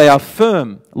means they are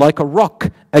firm like a rock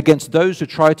against those who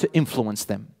try to influence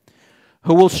them,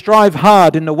 who will strive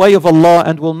hard in the way of Allah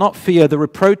and will not fear the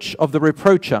reproach of the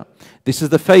reproacher. This is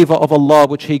the favor of Allah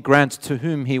which He grants to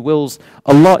whom He wills.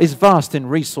 Allah is vast in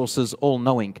resources,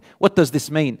 all-knowing. What does this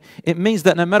mean? It means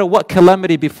that no matter what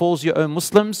calamity befalls you, O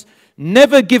Muslims,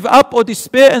 never give up or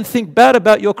despair and think bad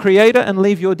about your Creator and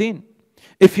leave your deen.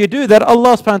 If you do that,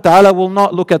 Allah subhanahu wa ta'ala will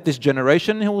not look at this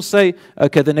generation. He will say,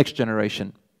 okay, the next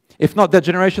generation. If not that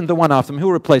generation, the one after them. He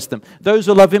will replace them. Those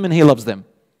who love Him and He loves them.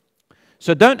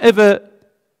 So don't ever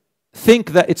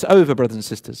think that it's over, brothers and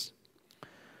sisters.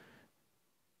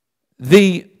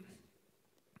 The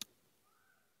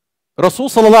Rasul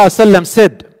sallallahu alaihi wasallam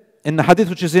said in the hadith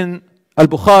which is in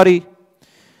Al-Bukhari,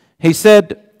 he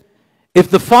said, If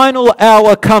the final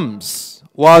hour comes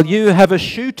while you have a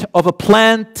shoot of a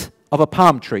plant of a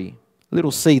palm tree, a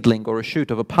little seedling or a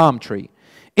shoot of a palm tree,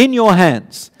 in your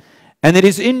hands, and it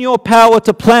is in your power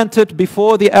to plant it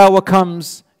before the hour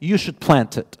comes, you should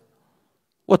plant it.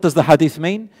 What does the hadith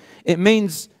mean? It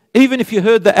means even if you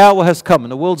heard the hour has come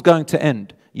and the world's going to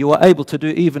end, you are able to do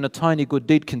even a tiny good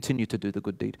deed, continue to do the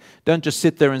good deed. Don't just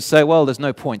sit there and say, well, there's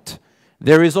no point.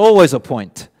 There is always a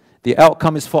point. The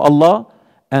outcome is for Allah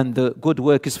and the good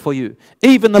work is for you.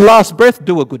 Even the last breath,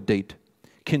 do a good deed.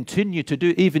 Continue to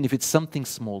do even if it's something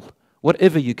small.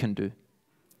 Whatever you can do.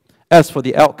 As for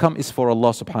the outcome is for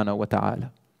Allah subhanahu wa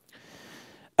ta'ala.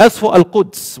 As for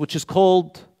Al-Quds, which is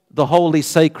called the holy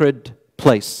sacred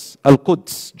place.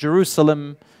 Al-Quds,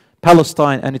 Jerusalem,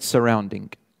 Palestine and its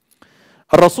surrounding.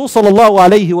 Rasul sallallahu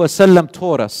alayhi wa sallam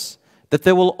taught us that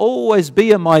there will always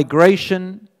be a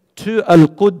migration to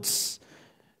Al-Quds,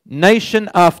 nation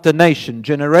after nation,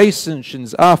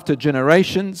 generations after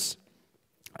generations,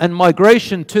 and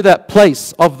migration to that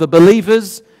place of the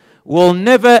believers will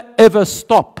never ever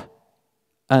stop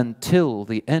until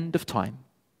the end of time.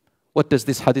 What does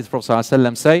this hadith of Prophet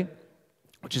ﷺ say?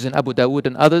 Which is in Abu Dawood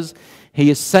and others. He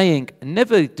is saying,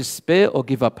 never despair or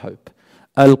give up hope.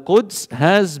 Al-Quds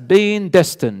has been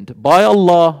destined by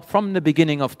Allah from the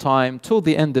beginning of time till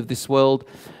the end of this world,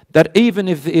 that even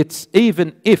if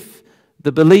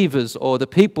the believers or the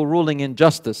people ruling in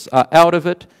justice are out of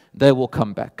it, they will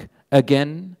come back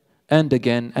again and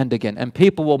again and again. And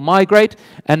people will migrate,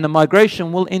 and the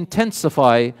migration will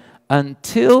intensify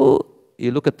until you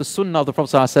look at the Sunnah of the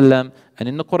Prophet ﷺ, and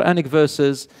in the Quranic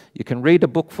verses, you can read a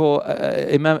book for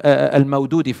Imam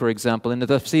Al-Mawdudi, for example, in the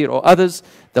Tafsir or others,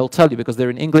 they'll tell you, because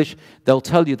they're in English, they'll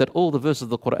tell you that all the verses of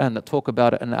the Quran that talk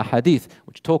about it, and the Ahadith,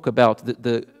 which talk about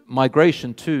the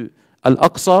migration to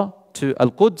Al-Aqsa, to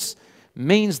Al-Quds,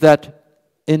 means that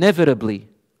inevitably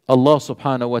Allah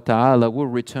subhanahu wa ta'ala will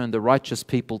return the righteous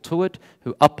people to it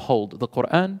who uphold the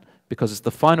Quran, because it's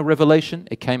the final revelation.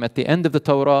 It came at the end of the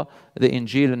Torah, the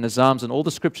Injil and the Psalms and all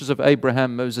the scriptures of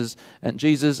Abraham, Moses and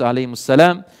Jesus alayhimus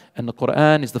salam, and the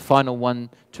Quran is the final one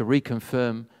to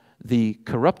reconfirm the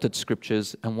corrupted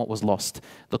scriptures and what was lost.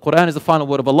 The Quran is the final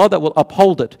word of Allah that will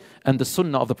uphold it, and the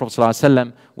Sunnah of the Prophet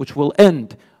ﷺ, which will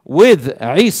end with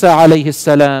Isa alayhi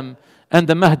salam and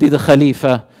the Mahdi, the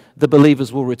Khalifa. The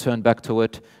believers will return back to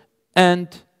it, and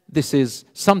this is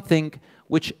something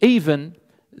which even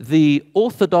the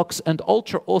Orthodox and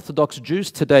ultra-Orthodox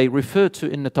Jews today refer to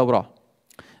in the Torah.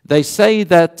 They say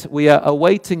that we are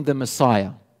awaiting the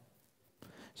Messiah.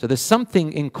 So there's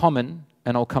something in common,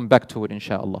 and I'll come back to it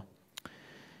inshallah.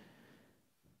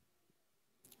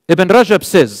 Ibn Rajab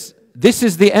says, this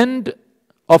is the end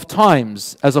of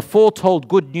times as a foretold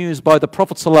good news by the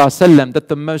Prophet ﷺ that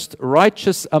the most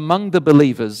righteous among the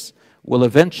believers will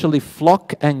eventually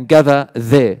flock and gather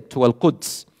there to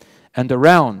Al-Quds and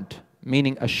around,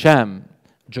 meaning Asham,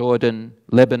 Jordan,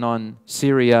 Lebanon,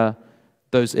 Syria,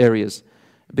 those areas,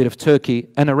 a bit of Turkey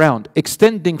and around,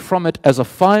 extending from it as a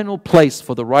final place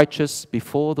for the righteous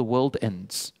before the world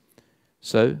ends.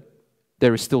 So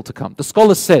there is still to come. The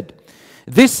scholars said,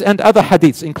 this and other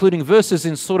hadiths, including verses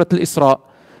in Surah Al-Isra,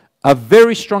 are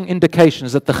very strong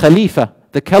indications that the Khalifa,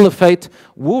 the Caliphate,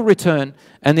 will return,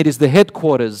 and it is the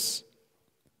headquarters.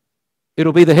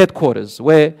 It'll be the headquarters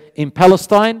where in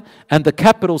Palestine, and the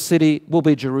capital city will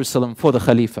be Jerusalem for the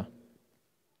Khalifa.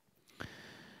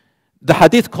 The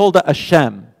hadith called it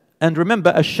Asham. And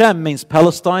remember, Asham means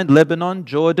Palestine, Lebanon,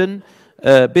 Jordan,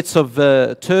 bits of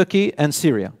Turkey and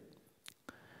Syria.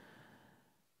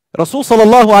 Rasul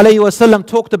sallallahu alayhi wa sallam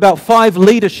talked about 5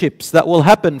 leaderships that will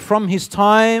happen from his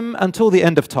time until the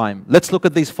end of time. Let's look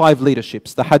at these 5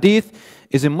 leaderships. The hadith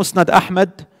is in Musnad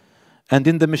Ahmad and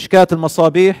in the Mishkat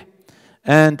al-Masabih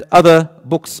and other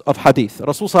books of hadith.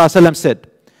 Rasul sallallahu alayhi wa sallam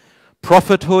said,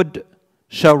 prophethood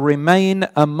shall remain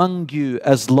among you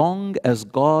as long as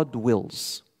God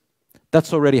wills.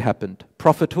 That's already happened.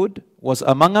 Prophethood was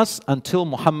among us until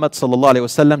Muhammad sallallahu alayhi wa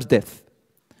sallam's death.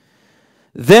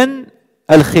 Then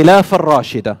Al-Khilafah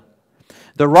Ar-Rashida,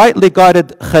 the rightly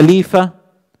guided Khalifa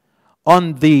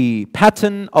on the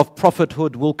pattern of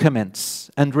prophethood will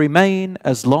commence and remain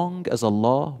as long as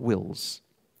Allah wills.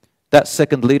 That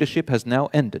second leadership has now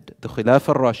ended. The Khilafah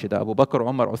Ar-Rashida, Abu Bakr,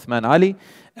 Umar, Uthman, Ali,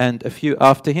 and a few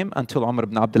after him until Umar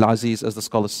ibn Abdul Aziz, as the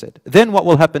scholars said. Then what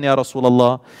will happen, Ya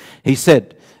Rasulullah? He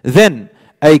said, then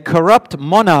a corrupt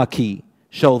monarchy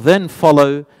shall then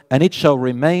follow, and it shall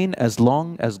remain as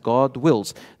long as God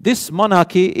wills. This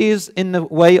monarchy is in the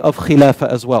way of Khilafah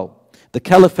as well. The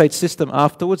Caliphate system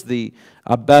afterwards, the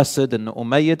Abbasid and the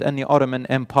Umayyad and the Ottoman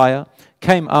Empire,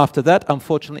 came after that.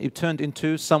 Unfortunately, it turned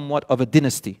into somewhat of a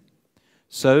dynasty.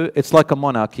 So it's like a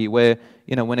monarchy where,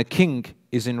 when a king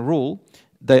is in rule,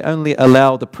 they only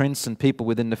allow the prince and people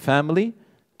within the family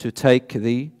to take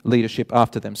the leadership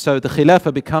after them. So the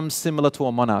Khilafah becomes similar to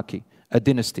a monarchy, a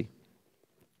dynasty.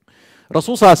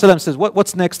 Rasul ﷺ says,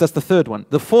 what's next? That's the third one.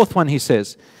 The fourth one, he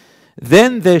says,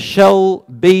 then there shall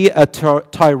be a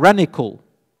tyrannical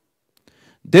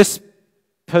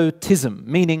despotism,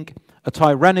 meaning a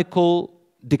tyrannical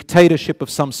dictatorship of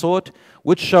some sort,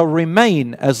 which shall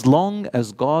remain as long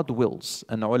as God wills.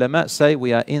 And the ulama say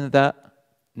we are in that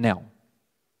now.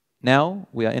 Now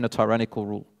we are in a tyrannical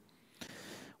rule.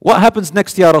 What happens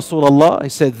next, Ya Rasulullah? He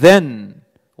said, then,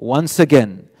 once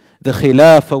again, the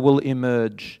Khilafah will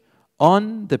emerge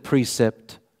on the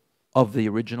precept of the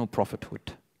original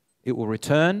prophethood. It will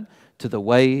return to the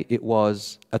way it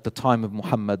was at the time of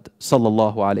Muhammad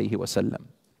sallallahu alayhi wasallam.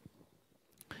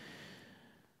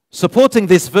 Supporting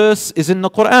this verse is in the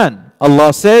Quran.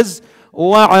 Allah says,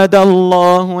 وَعَدَ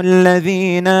اللَّهُ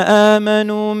الَّذِينَ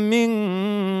آمَنُوا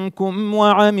مِنكُمْ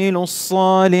وَعَمِلُوا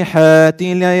الصَّالِحَاتِ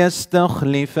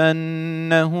لَيَسْتَخْلِفَنَّهُمْ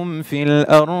فِي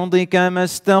الْأَرْضِ كَمَا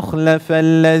اسْتَخْلَفَ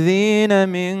الَّذِينَ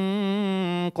مِن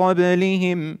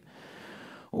قَبْلِهِمْ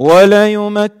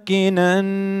وَلَيُمَكِّنَنَّ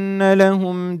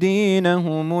لَهُمْ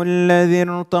دِينَهُمُ الَّذِي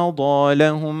ارْتَضَىٰ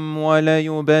لَهُمْ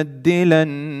وَلَيُبَدِّلَنَّهُم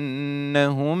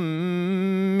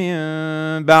مِّن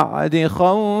بَعْدِ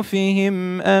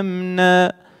خَوْفِهِمْ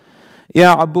أَمْنًا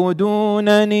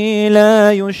يَعْبُدُونَنِي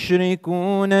لَا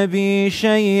يُشْرِكُونَ بِي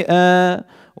شَيْئًا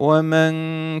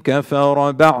وَمَنْ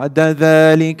كَفَرَ بَعْدَ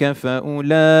ذَلِكَ فَأُولَٰئِكَ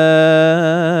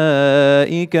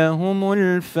هُمُ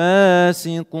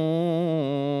الْفَاسِقُونَ.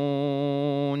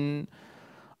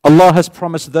 Allah has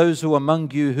promised those who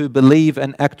among you who believe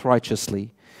and act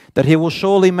righteously that He will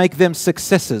surely make them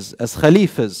successors as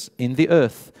Khalifas in the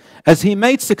earth, as He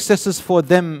made successors for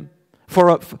them,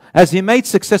 as He made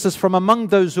successors from among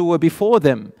those who were before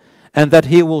them, and that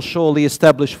He will surely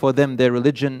establish for them their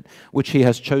religion which He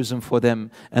has chosen for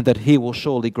them, and that He will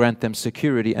surely grant them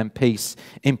security and peace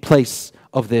in place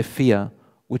of their fear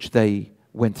which they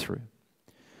went through.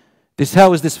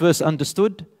 How is this verse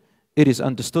understood? It is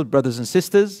understood, brothers and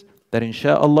sisters, that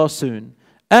insha'Allah soon,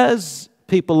 as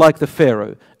people like the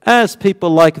Pharaoh, as people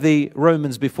like the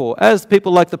Romans before, as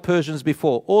people like the Persians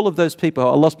before, all of those people,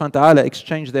 Allah subhanahu wa ta'ala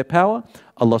exchanged their power,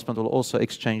 Allah subhanahu wa ta'ala will also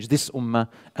exchange this ummah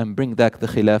and bring back the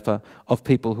khilafah of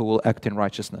people who will act in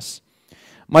righteousness.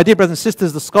 My dear brothers and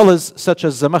sisters, the scholars such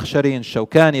as Zamakhshari and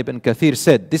Shawkani ibn Kathir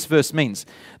said this verse means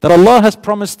that Allah has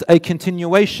promised a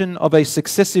continuation of a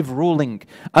successive ruling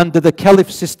under the caliph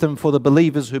system for the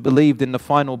believers who believed in the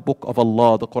final book of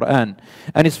Allah, the Quran,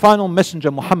 and His final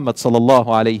messenger Muhammad sallallahu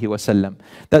alayhi wasallam.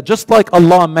 That just like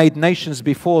Allah made nations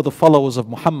before the followers of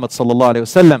Muhammad sallallahu alayhi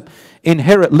wasallam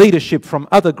inherit leadership from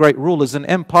other great rulers and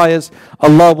empires,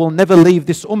 Allah will never leave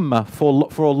this ummah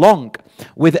for long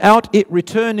without it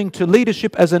returning to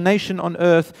leadership as a nation on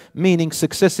earth, meaning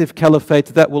successive caliphate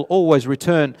that will always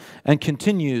return and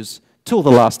continues till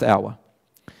the last hour.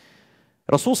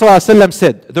 Rasul ﷺ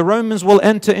said, the Romans will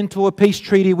enter into a peace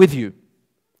treaty with you.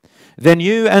 Then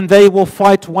you and they will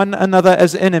fight one another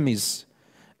as enemies,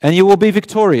 and you will be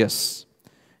victorious.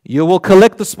 You will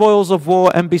collect the spoils of war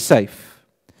and be safe.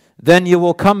 Then you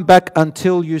will come back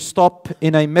until you stop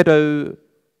in a meadow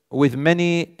with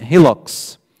many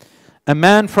hillocks. A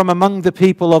man from among the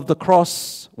people of the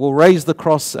cross will raise the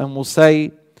cross and will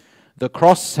say, the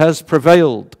cross has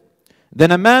prevailed. Then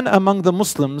a man among the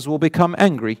Muslims will become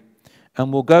angry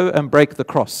and will go and break the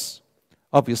cross.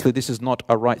 Obviously, this is not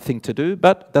a right thing to do,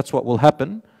 but that's what will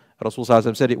happen. Rasul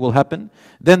said it will happen.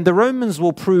 Then the Romans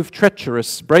will prove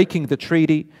treacherous, breaking the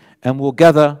treaty, and will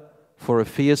gather for a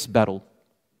fierce battle.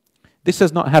 This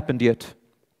has not happened yet,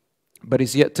 but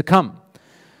is yet to come.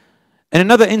 In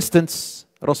another instance,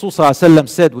 Rasul ﷺ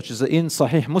said, which is in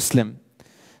Sahih Muslim,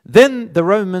 then the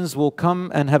Romans will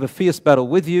come and have a fierce battle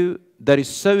with you that is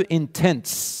so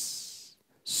intense,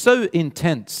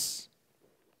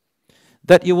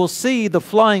 that you will see the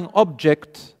flying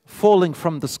object falling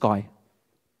from the sky.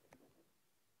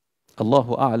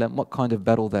 Allahu A'lam, what kind of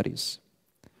battle that is.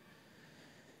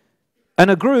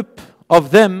 And a group of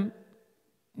them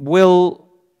will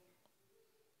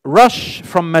rush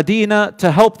from Medina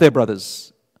to help their brothers.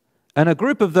 And a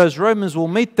group of those Romans will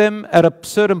meet them at a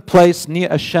certain place near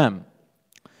Asham.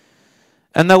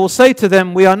 And they will say to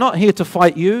them, we are not here to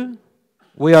fight you.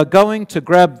 We are going to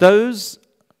grab those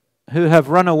who have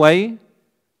run away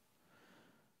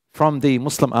from the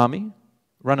Muslim army.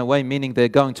 Run away meaning they're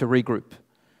going to regroup.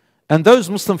 And those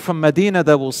Muslims from Medina,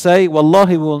 they will say,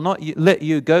 Wallahi, we will not let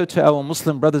you go to our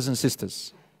Muslim brothers and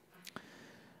sisters.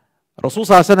 Rasul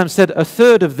ﷺ said, a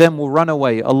third of them will run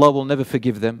away. Allah will never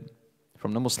forgive them.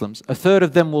 from the Muslims. A third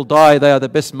of them will die, they are the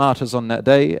best martyrs on that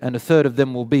day, and a third of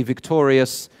them will be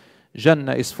victorious.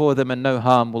 Jannah is for them and no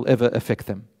harm will ever affect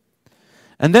them.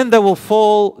 And then they will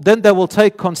fall, then they will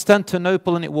take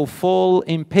Constantinople and it will fall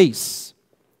in peace,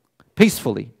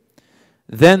 peacefully.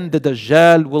 Then the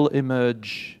Dajjal will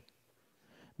emerge.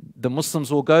 The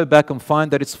Muslims will go back and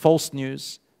find that it's false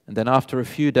news. And then after a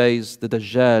few days, the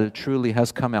Dajjal truly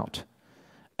has come out.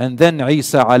 And then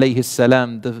Isa alayhi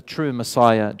salam, the true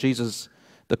Messiah, Jesus,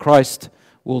 the Christ,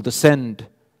 will descend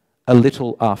a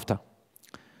little after.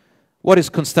 What is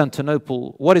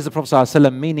Constantinople? What is the Prophet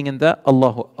ﷺ meaning in that?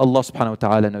 Allah subhanahu wa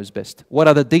ta'ala knows best. What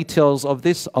are the details of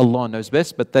this? Allah knows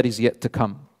best, but that is yet to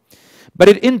come. But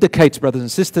it indicates, brothers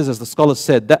and sisters, as the scholars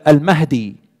said, that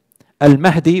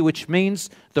Al-Mahdi, which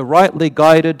means the rightly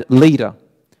guided leader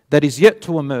that is yet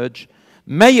to emerge,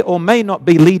 may or may not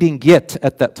be leading yet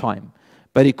at that time.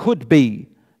 But it could be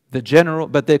the general,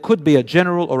 but there could be a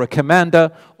general or a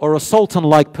commander or a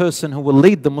sultan-like person who will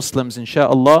lead the Muslims,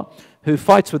 insha'Allah, who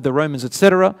fights with the Romans,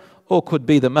 etc., or could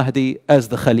be the Mahdi as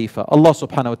the Khalifa. Allah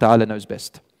subhanahu wa ta'ala knows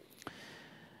best.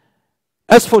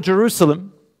 As for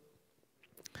Jerusalem,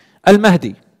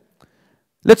 Al-Mahdi,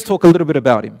 let's talk a little bit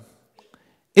about him.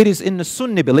 It is in the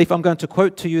Sunni belief, I'm going to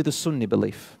quote to you the Sunni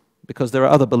belief, because there are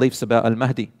other beliefs about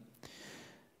Al-Mahdi.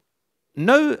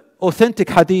 No authentic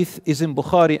hadith is in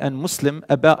Bukhari and Muslim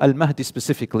about Al-Mahdi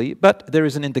specifically, but there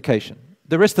is an indication.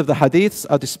 The rest of the hadiths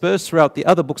are dispersed throughout the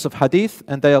other books of hadith,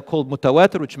 and they are called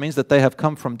mutawatir, which means that they have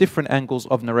come from different angles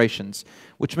of narrations,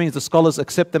 which means the scholars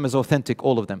accept them as authentic,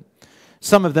 all of them.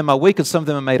 Some of them are weak and some of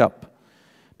them are made up.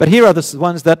 But here are the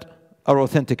ones that are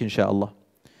authentic, insha'Allah.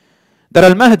 That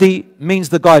Al-Mahdi means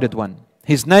the guided one.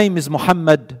 His name is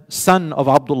Muhammad, son of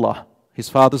Abdullah. His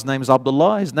father's name is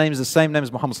Abdullah. His name is the same name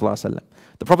as Muhammad sallallahu alaihi wasallam.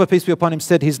 The Prophet, peace be upon him,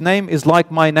 said, his name is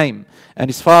like my name, and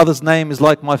his father's name is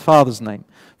like my father's name.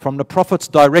 From the Prophet's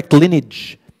direct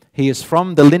lineage. He is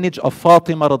from the lineage of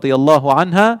Fatima radiallahu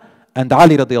anha and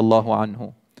Ali radiallahu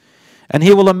anhu. And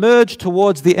he will emerge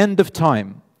towards the end of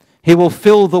time. He will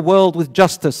fill the world with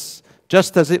justice,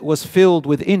 just as it was filled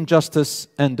with injustice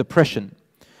and oppression.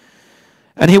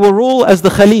 And he will rule as the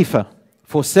Khalifa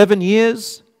for 7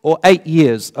 years or 8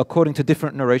 years, according to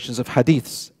different narrations of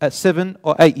hadiths, at 7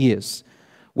 or 8 years.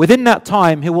 Within that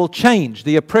time, he will change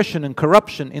the oppression and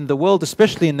corruption in the world,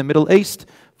 especially in the Middle East,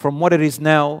 from what it is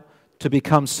now to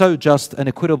become so just and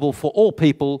equitable for all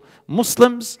people,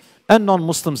 Muslims and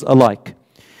non-Muslims alike.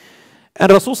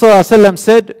 And Rasul sallallahu alaihi wasallam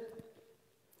said,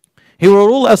 he will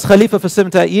rule as Khalifa for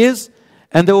 7 to 8 years,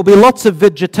 and there will be lots of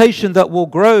vegetation that will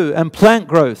grow and plant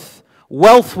growth.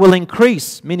 Wealth will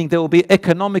increase, meaning there will be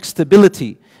economic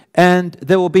stability, and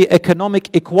there will be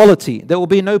economic equality. There will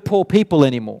be no poor people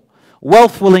anymore.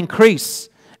 Wealth will increase,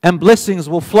 and blessings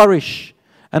will flourish.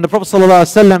 And the Prophet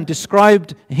ﷺ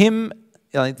described him,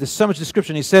 there's so much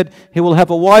description, he said, he will have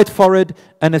a wide forehead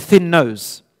and a thin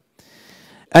nose.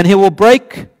 And he will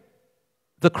break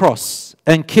the cross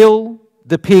and kill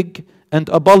the pig and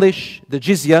abolish the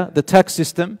jizya, the tax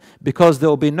system, because there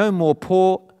will be no more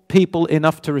poor people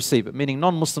enough to receive it. Meaning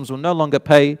non-Muslims will no longer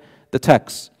pay the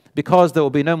tax, because there will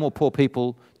be no more poor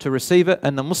people to receive it,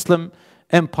 and the Muslim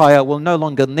empire will no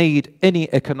longer need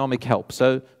any economic help.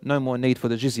 So no more need for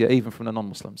the jizya even from the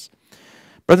non-Muslims.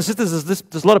 Brothers and sisters,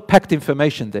 there's a lot of packed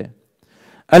information there.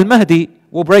 Al-Mahdi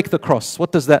will break the cross.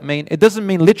 What does that mean? It doesn't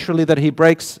mean literally that he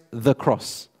breaks the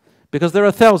cross, because there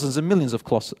are thousands and millions of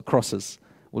crosses.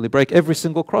 Will he break every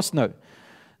single cross? No.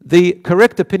 The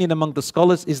correct opinion among the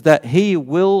scholars is that he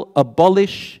will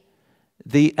abolish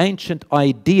the ancient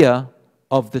idea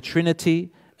of the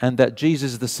Trinity and that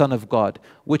Jesus is the Son of God,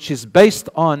 which is based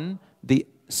on the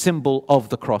symbol of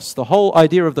the cross. The whole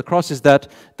idea of the cross is that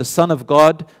the Son of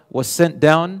God was sent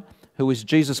down, who is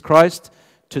Jesus Christ,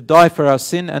 to die for our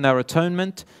sin and our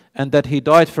atonement, and that he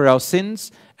died for our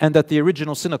sins, and that the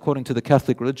original sin, according to the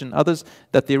Catholic religion and others,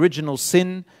 that the original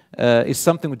sin is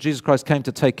something which Jesus Christ came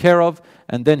to take care of,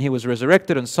 and then he was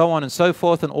resurrected, and so on and so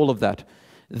forth, and all of that.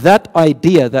 That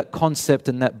idea, that concept,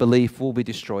 and that belief will be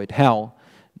destroyed. How?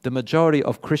 The majority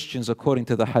of Christians, according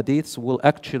to the hadiths, will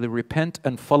actually repent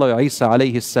and follow Isa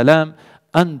alayhi salam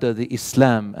under the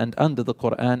Islam and under the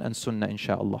Quran and Sunnah,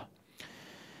 insha'Allah.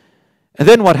 And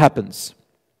then what happens?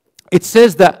 It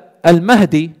says that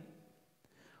Al-Mahdi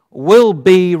will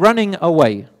be running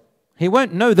away. He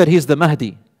won't know that he's the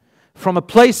Mahdi. From a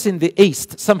place in the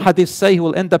east, some hadiths say he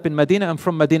will end up in Medina, and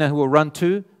from Medina he will run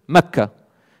to Mecca.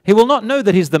 He will not know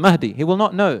that he's the Mahdi. He will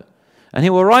not know. And he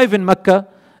will arrive in Mecca.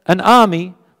 An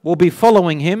army will be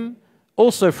following him,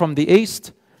 also from the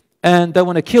east, and they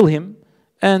want to kill him,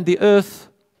 and the earth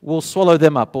will swallow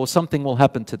them up, or something will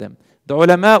happen to them. The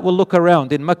ulama will look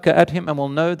around in Mecca at him and will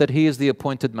know that he is the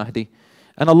appointed Mahdi.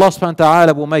 And Allah subhanahu wa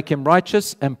ta'ala will make him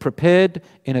righteous and prepared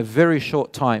in a very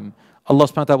short time. Allah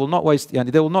subhanahu wa ta'ala will not waste,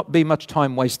 there will not be much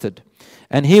time wasted.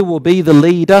 And he will be the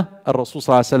leader. Rasul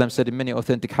sallallahu alayhi wa sallam said in many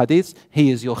authentic hadiths, he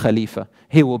is your Khalifa.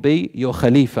 He will be your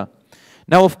Khalifa.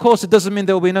 Now, of course, it doesn't mean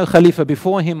there will be no Khalifa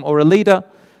before him or a leader.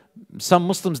 Some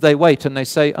Muslims, they wait and they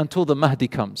say until the Mahdi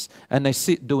comes, and they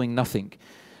sit doing nothing.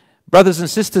 Brothers and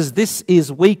sisters, this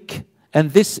is weak,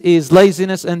 and this is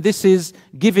laziness, and this is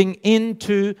giving in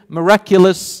to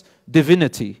miraculous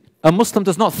divinity. A Muslim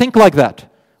does not think like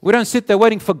that. We don't sit there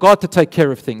waiting for God to take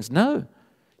care of things. No,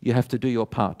 you have to do your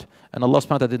part. And Allah subhanahu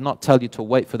wa ta'ala did not tell you to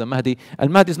wait for the Mahdi.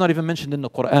 Al-Mahdi is not even mentioned in the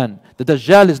Quran. The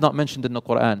Dajjal is not mentioned in the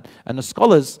Quran. And the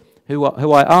scholars who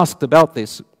I asked about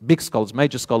this, big scholars,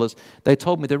 major scholars, they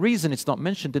told me the reason it's not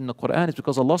mentioned in the Quran is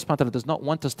because Allah subhanahu wa ta'ala does not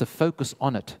want us to focus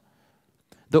on it.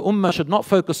 The Ummah should not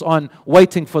focus on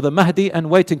waiting for the Mahdi and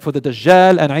waiting for the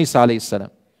Dajjal and Isa alayhi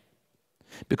salam.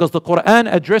 Because the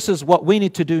Quran addresses what we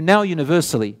need to do now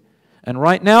universally. And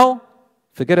right now,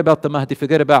 forget about the Mahdi,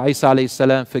 forget about Isa alayhi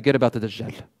salam, forget about the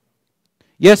Dajjal.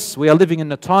 Yes, we are living in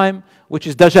a time which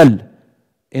is Dajjal,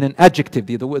 in an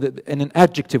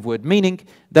adjective word, meaning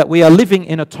that we are living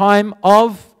in a time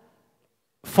of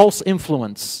false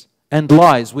influence and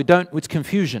lies. It's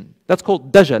confusion. That's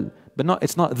called Dajjal, but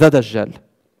it's not the Dajjal.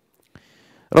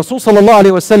 Rasul sallallahu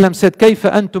alayhi wa sallam said, كيف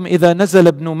أنتم إذا نزل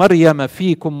ابن مريم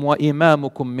فيكم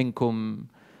وإمامكم منكم.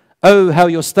 Oh, how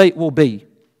your state will be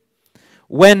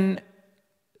when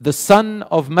the son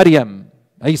of Maryam,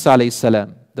 Isa alayhi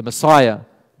salam, the Messiah,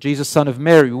 Jesus son of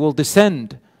Mary, will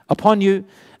descend upon you,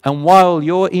 and while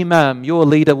your Imam, your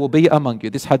leader, will be among you.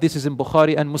 This hadith is in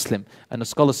Bukhari and Muslim. And the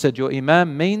scholar said your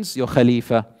Imam means your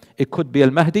Khalifa. It could be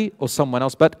Al-Mahdi or someone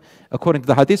else, but according to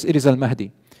the hadith, it is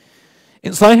Al-Mahdi.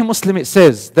 In Sahih Muslim, it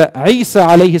says that Isa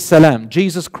alayhi salam,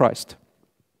 Jesus Christ.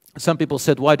 Some people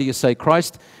said, why do you say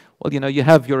Christ? Well, you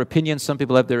have your opinion. Some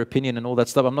people have their opinion and all that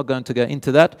stuff. I'm not going to go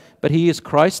into that. But he is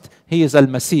Christ. He is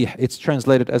Al-Masih. It's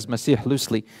translated as Masih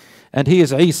loosely. And he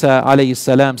is Isa alayhi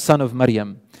salam, son of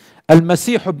Maryam.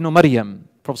 Al-Masih ibn Maryam,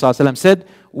 Prophet ﷺ said,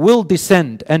 will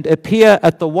descend and appear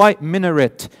at the white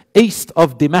minaret east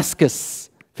of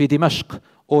Damascus, fi Dimashq,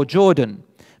 or Jordan,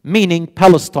 meaning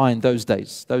Palestine those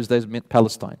days. Those days meant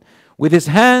Palestine. With his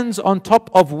hands on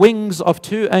top of wings of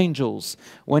two angels.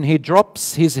 When he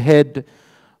drops his head,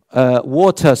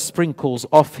 water sprinkles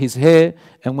off his hair,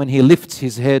 and when he lifts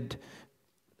his head,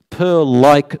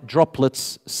 pearl-like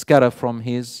droplets scatter from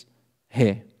his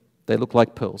hair. They look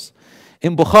like pearls.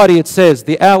 In Bukhari it says,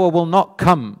 the hour will not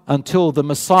come until the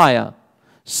Messiah,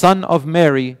 son of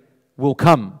Mary, will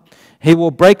come. He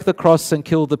will break the cross and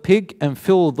kill the pig and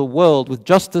fill the world with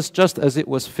justice just as it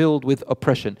was filled with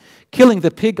oppression. Killing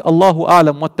the pig, Allahu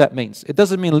A'lam what that means. It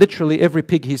doesn't mean literally every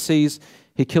pig he sees,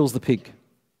 he kills the pig.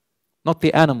 Not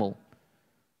the animal.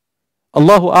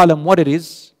 Allahu A'lam what it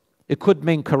is. It could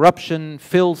mean corruption,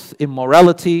 filth,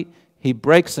 immorality. He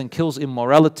breaks and kills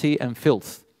immorality and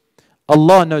filth.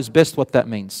 Allah knows best what that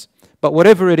means. But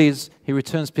whatever it is, He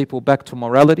returns people back to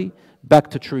morality, back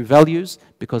to true values,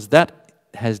 because that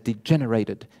has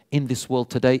degenerated in this world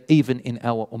today, even in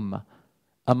our ummah.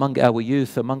 Among our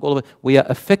youth, among all of it, we are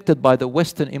affected by the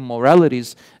Western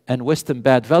immoralities and Western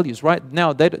bad values. Right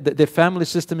now, their family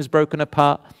system is broken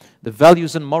apart, the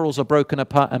values and morals are broken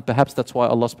apart, and perhaps that's why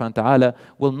Allah subhanahu wa ta'ala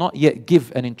will not yet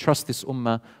give and entrust this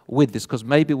ummah with this, because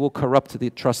maybe we'll corrupt the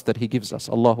trust that He gives us.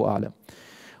 Allahu A'lam.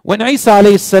 When Isa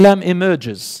alayhi salam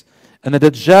emerges and the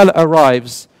Dajjal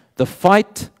arrives, the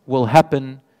fight will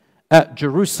happen at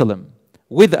Jerusalem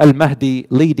with Al-Mahdi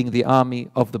leading the army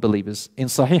of the believers. In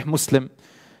Sahih Muslim,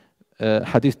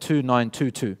 Hadith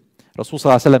 2922, Rasul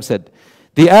sallallahu alayhi wa sallam said,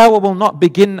 the hour will not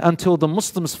begin until the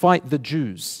Muslims fight the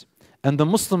Jews, and the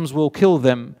Muslims will kill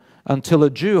them until a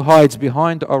Jew hides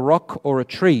behind a rock or a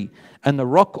tree, and the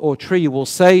rock or tree will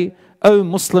say, O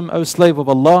Muslim, O slave of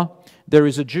Allah, there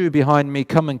is a Jew behind me,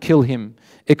 come and kill him,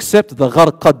 except the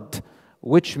gharqad,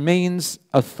 which means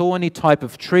a thorny type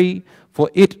of tree, for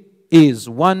it is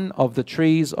one of the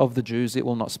trees of the Jews, it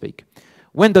will not speak.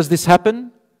 When does this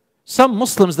happen? Some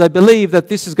Muslims, they believe that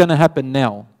this is going to happen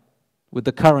now with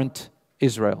the current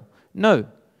Israel. No,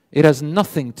 it has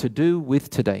nothing to do with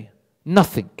today.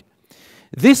 Nothing.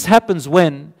 This happens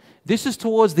when, this is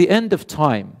towards the end of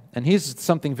time. And here's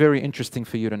something very interesting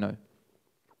for you to know.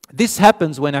 This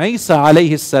happens when Isa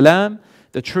alayhi salam,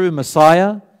 the true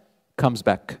Messiah, comes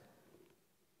back.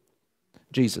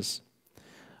 Jesus.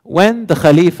 When the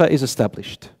Khalifa is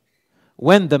established.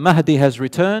 When the Mahdi has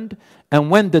returned. And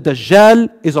when the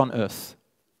Dajjal is on earth.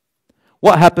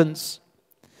 What happens?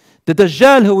 The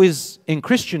Dajjal, who is in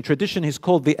Christian tradition, he's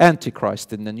called the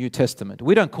Antichrist in the New Testament.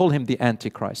 We don't call him the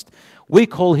Antichrist. We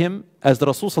call him, as the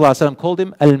Rasul ﷺ called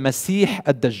him, Al-Masih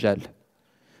Ad-Dajjal,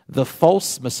 the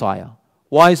false Messiah.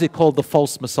 Why is he called the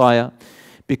false Messiah?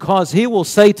 Because he will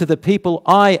say to the people,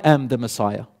 I am the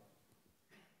Messiah.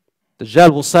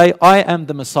 Dajjal will say, I am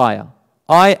the Messiah.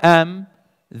 I am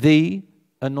the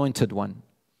anointed one.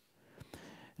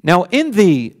 Now, in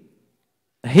the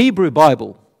Hebrew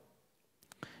Bible,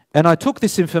 and I took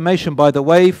this information, by the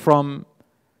way, from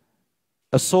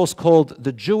a source called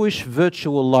the Jewish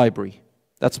Virtual Library.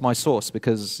 That's my source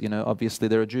because, obviously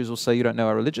there are Jews who say you don't know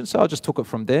our religion, so I just took it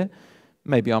from there.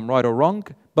 Maybe I'm right or wrong.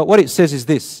 But what it says is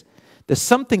this. There's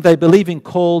something they believe in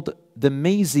called the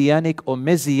Messianic or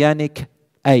Messianic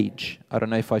age. I don't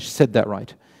know if I said that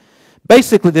right.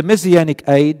 Basically, the Messianic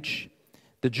age,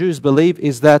 the Jews believe,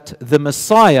 is that the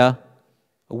Messiah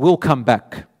will come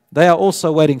back. They are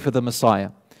also waiting for the Messiah.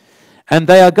 And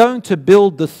they are going to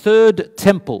build the third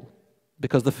temple,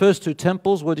 because the first two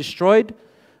temples were destroyed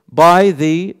by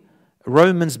the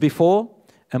Romans before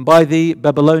and by the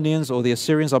Babylonians or the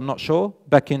Assyrians, I'm not sure,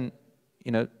 back in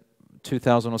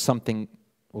 2000 or something,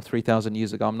 or 3,000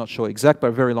 years ago, I'm not sure exact, but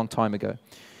a very long time ago.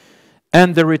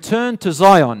 And the return to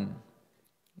Zion,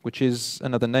 which is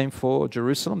another name for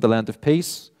Jerusalem, the land of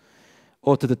peace,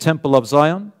 or to the temple of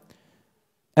Zion.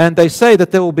 And they say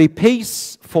that there will be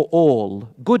peace for all.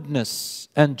 Goodness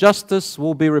and justice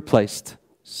will be replaced.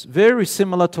 It's very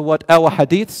similar to what our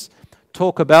hadiths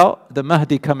talk about, the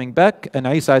Mahdi coming back and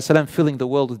Isa a.s. filling the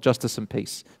world with justice and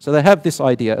peace. So they have this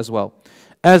idea as well,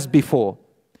 as before.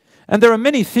 And there are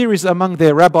many theories among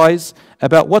their rabbis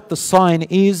about what the sign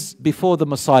is before the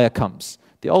Messiah comes.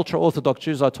 The ultra-Orthodox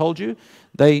Jews, I told you,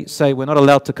 they say we're not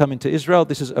allowed to come into Israel.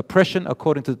 This is oppression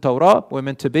according to the Torah. We're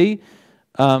meant to be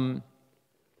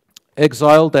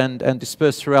exiled and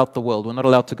dispersed throughout the world. We're not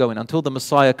allowed to go in until the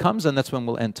Messiah comes, and that's when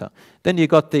we'll enter. Then you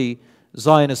got the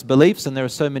Zionist beliefs, and there are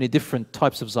so many different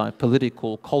types of Zion,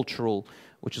 political, cultural,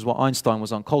 which is what Einstein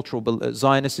was on. Cultural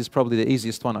Zionist is probably the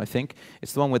easiest one, I think.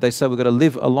 It's the one where they say we're going to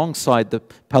live alongside the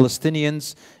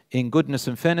Palestinians in goodness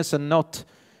and fairness, and not,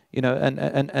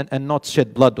 and not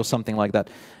shed blood or something like that.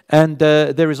 And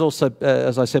there is also,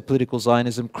 as I said, political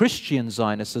Zionism, Christian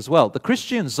Zionists as well. The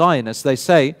Christian Zionists, they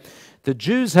say the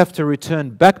Jews have to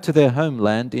return back to their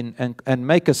homeland and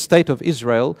make a state of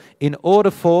Israel in order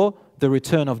for the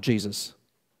return of Jesus.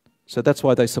 So that's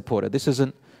why they support it. This is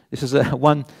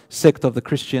one sect of the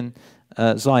Christian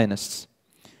Zionists,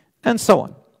 and so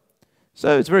on.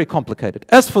 So it's very complicated.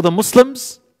 As for the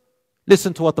Muslims,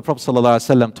 listen to what the Prophet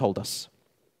ﷺ told us.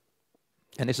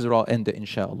 And this is where I'll end it,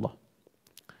 inshallah.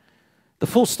 The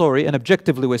full story, and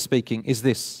objectively we're speaking, is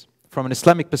this. From an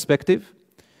Islamic perspective,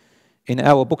 in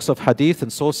our books of hadith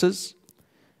and sources,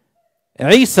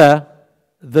 Isa,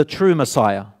 the true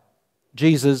Messiah,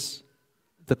 Jesus,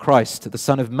 the Christ, the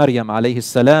son of Maryam alayhi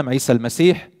salam, Isa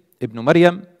al-Masih, ibn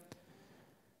Maryam,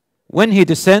 when he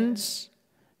descends,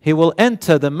 he will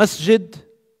enter the masjid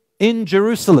in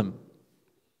Jerusalem,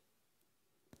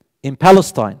 in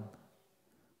Palestine.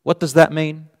 What does that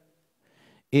mean?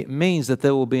 It means that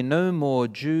there will be no more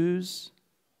Jews,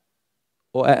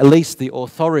 or at least the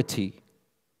authority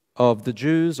of the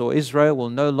Jews or Israel will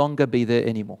no longer be there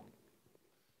anymore,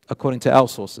 according to our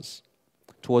sources.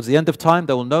 Towards the end of time,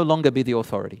 there will no longer be the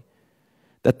authority.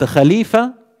 That the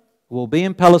Khalifa will be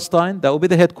in Palestine, that will be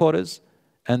the headquarters,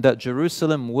 and that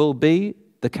Jerusalem will be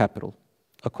the capital,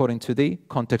 according to the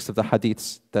context of the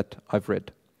hadiths that I've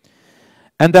read.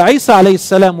 And the Isa alayhi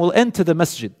salam will enter the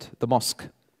masjid, the mosque,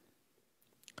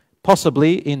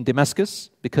 possibly in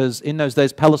Damascus, because in those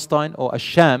days Palestine or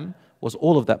Asham was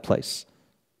all of that place.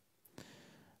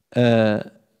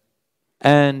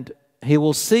 And he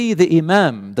will see the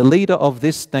Imam, the leader of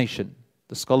this nation.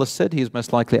 The scholars said he is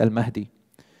most likely Al-Mahdi.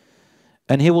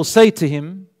 And he will say to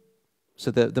him,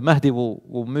 so the Mahdi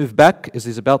will move back as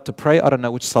he's about to pray. I don't know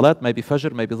which salat, maybe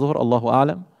Fajr, maybe Dhuhr, Allahu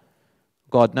A'lam.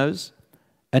 God knows.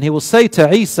 And he will say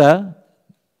to Isa,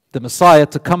 the Messiah,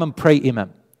 to come and pray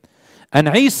Imam. And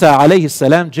Isa alayhi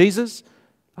salam, Jesus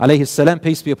alayhi salam,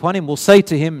 peace be upon him, will say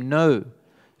to him, no,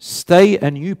 stay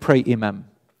and you pray Imam.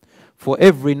 For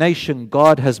every nation,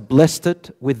 God has blessed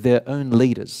it with their own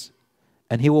leaders.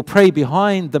 And he will pray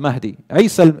behind the Mahdi.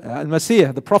 Isa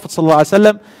al-Masih, the Prophet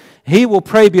ﷺ, he will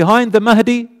pray behind the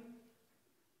Mahdi,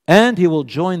 and he will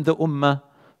join the Ummah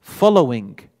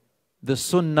following the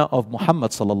Sunnah of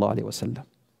Muhammad ﷺ.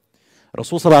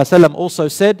 Rasul ﷺ also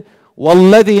said,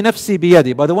 وَالَّذِي نَفْسِي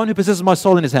بِيَدِي, by the one who possesses my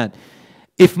soul in his hand.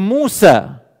 If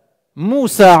Musa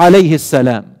alayhi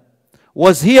salam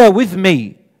was here with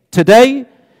me today,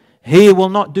 he will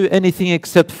not do anything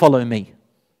except follow me.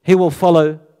 He will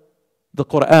follow the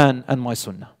Quran and my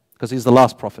Sunnah, because he's the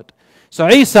last prophet. So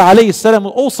Isa alayhi salam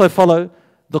will also follow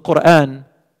the Quran,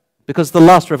 because the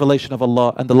last revelation of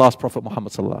Allah and the last prophet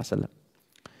Muhammad sallallahu alaihi wasallam.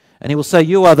 And he will say,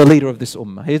 you are the leader of this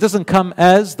ummah. He doesn't come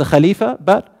as the Khalifa,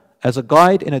 but as a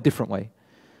guide in a different way.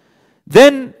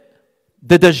 Then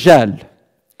the Dajjal.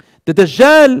 The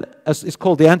Dajjal is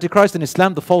called the Antichrist in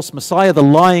Islam, the false Messiah, the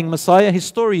lying Messiah. His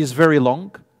story is very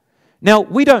long. Now,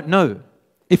 we don't know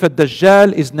if a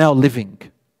Dajjal is now living.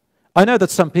 I know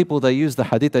that some people, they use the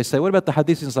hadith, they say, what about the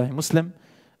hadith in Sahih Muslim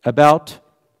about,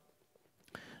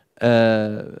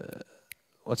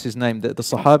 what's his name, the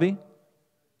Sahabi?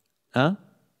 Huh?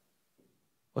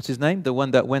 What's his name? The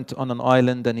one that went on an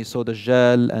island and he saw the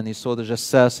Dajjal and he saw the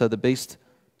Jassasa, the beast.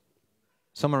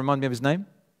 Someone remind me of his name?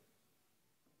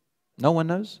 No one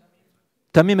knows?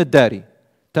 Tamim al-Dari.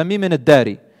 Tamim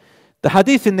al-Dari. The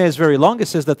hadith in there is very long. It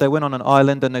says that they went on an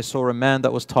island and they saw a man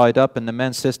that was tied up, and the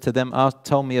man says to them,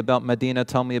 tell me about Medina,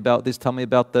 tell me about this, tell me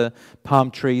about the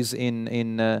palm trees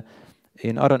in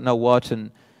I don't know what.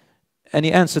 And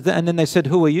he answered that, and then they said,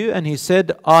 who are you? And he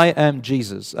said, I am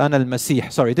Jesus. Ana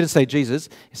al-Masih. Sorry, he didn't say Jesus.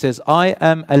 He says, I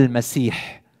am al-Masih.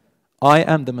 I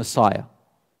am the Messiah.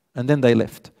 And then they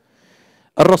left.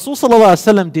 Rasul sallallahu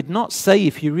alaihi wasallam did not say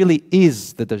if he really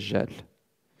is the Dajjal.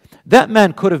 That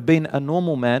man could have been a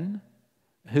normal man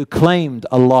who claimed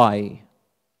a lie.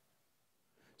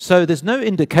 So there's no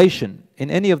indication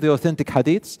in any of the authentic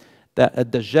hadiths that a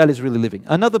Dajjal is really living.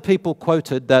 Another people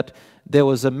quoted that there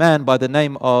was a man by the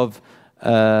name of,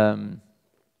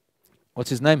 what's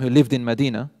his name, who lived in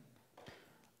Medina.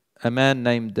 A man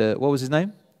named, what was his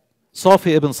name? Safi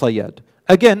ibn Sayyad.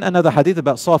 Again, another hadith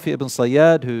about Safi ibn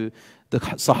Sayyad, who the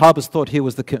Sahabas thought he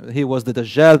was the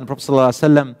Dajjal, and the Prophet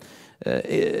ﷺ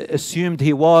assumed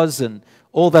he was, and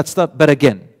all that stuff. But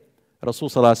again, Rasul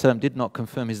ﷺ did not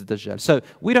confirm he's the Dajjal. So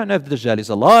we don't know if the Dajjal is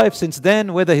alive since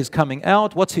then, whether he's coming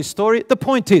out, what's his story. The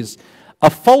point is, a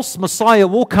false Messiah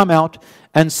will come out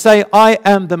and say, I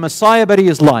am the Messiah, but he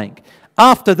is lying.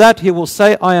 After that, he will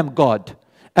say, I am God.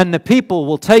 And the people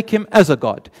will take him as a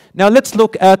God. Now let's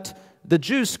look at the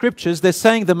Jews' scriptures. They're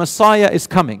saying the Messiah is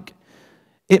coming.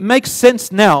 It makes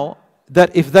sense now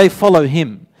that if they follow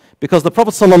him, because the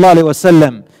Prophet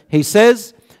ﷺ, he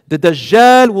says, the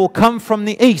Dajjal will come from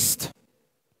the east,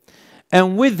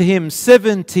 and with him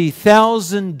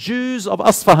 70,000 Jews of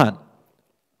Asfahan.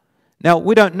 Now,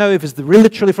 we don't know if it's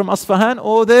literally from Asfahan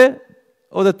or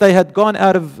that they had gone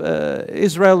out of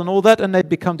Israel and all that, and they'd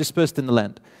become dispersed in the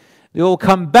land. They all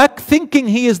come back thinking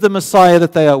he is the Messiah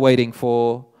that they are waiting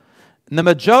for. And the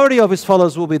majority of his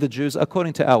followers will be the Jews,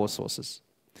 according to our sources.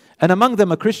 And among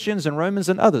them are Christians and Romans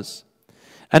and others.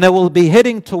 And they will be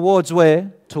heading towards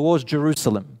where? Towards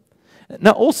Jerusalem.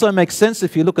 Now, also makes sense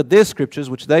if you look at their scriptures,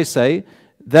 which they say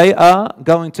they are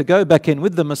going to go back in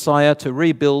with the Messiah to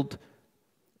rebuild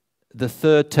the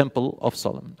third temple of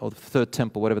Solomon, or the third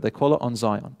temple, whatever they call it, on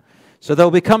Zion. So they'll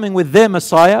be coming with their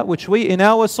Messiah, which we, in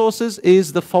our sources,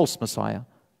 is the false Messiah.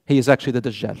 He is actually the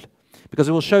Dajjal. Because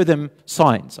it will show them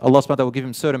signs. Allah subhanahu wa ta'ala will give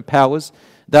him certain powers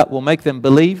that will make them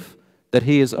believe that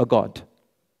he is a God.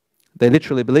 They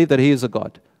literally believe that he is a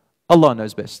God. Allah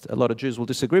knows best. A lot of Jews will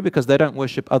disagree because they don't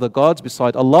worship other gods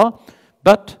beside Allah.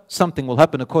 But something will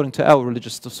happen according to our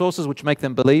religious sources which make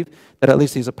them believe that at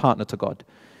least he's a partner to God.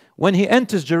 When he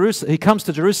enters Jerusalem, he comes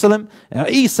to Jerusalem,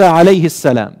 Isa alayhi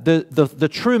salam, the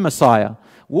true Messiah,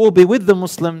 will be with the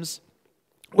Muslims,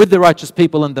 with the righteous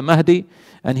people and the Mahdi,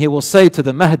 and he will say to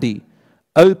the Mahdi,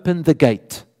 open the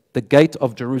gate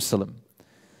of Jerusalem.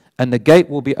 And the gate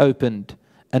will be opened,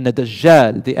 and the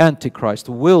Dajjal, the Antichrist,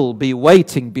 will be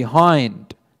waiting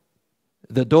behind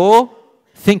the door,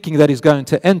 thinking that he's going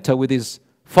to enter with his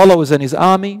followers and his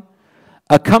army,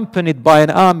 accompanied by an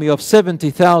army of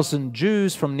 70,000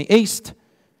 Jews from the east,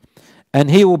 and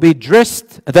they will be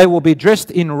dressed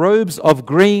in robes of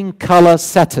green color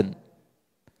satin.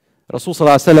 Rasul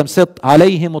sallallahu alaihi wasallam said,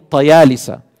 "Alayhim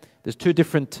at-tayalisa." There's two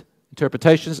different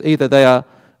interpretations. Either they are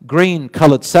green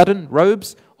colored satin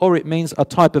robes, or it means a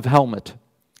type of helmet.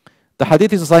 The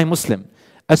hadith is in Sahih Muslim.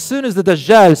 As soon as the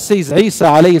Dajjal sees Isa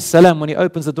alayhi salam, when he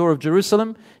opens the door of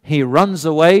Jerusalem, he runs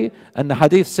away, and the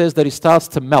hadith says that he starts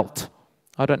to melt.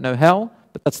 I don't know how,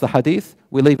 but that's the hadith.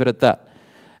 We leave it at that.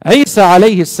 Isa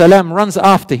alayhi salam runs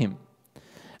after him,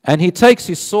 and he takes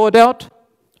his sword out,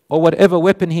 or whatever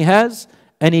weapon he has,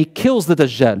 and he kills the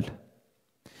Dajjal.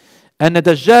 And the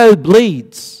Dajjal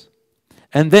bleeds,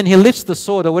 and then he lifts the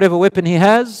sword or whatever weapon he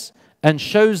has and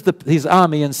shows his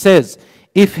army and says,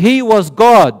 if he was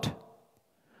God,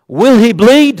 will he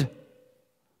bleed?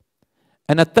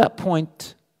 And at that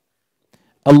point,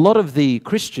 a lot of the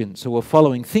Christians who were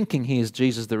following, thinking he is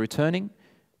Jesus the returning,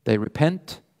 they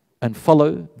repent, and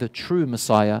follow the true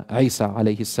Messiah, Isa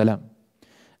alayhi salam.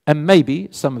 And maybe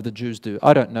some of the Jews do.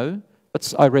 I don't know.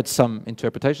 But I read some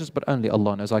interpretations, but only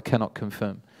Allah knows. I cannot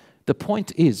confirm. The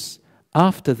point is,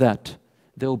 after that,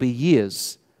 there will be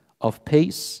years of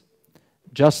peace,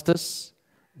 justice,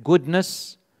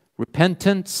 goodness,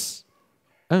 repentance.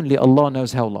 Only Allah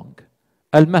knows how long.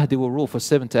 Al-Mahdi will rule for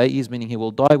 7 to 8 years, meaning he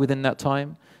will die within that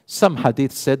time. Some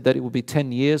hadith said that it will be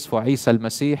 10 years for Isa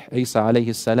al-Masih, Isa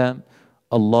alayhi salam.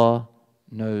 Allah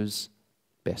knows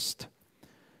best.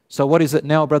 So what is it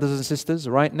now, brothers and sisters?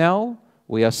 Right now,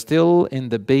 we are still in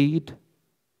the bead,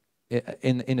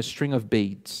 in a string of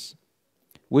beads.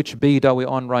 Which bead are we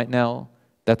on right now?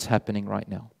 That's happening right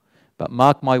now. But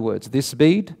mark my words, this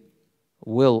bead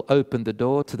will open the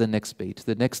door to the next bead, to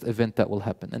the next event that will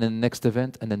happen, and then the next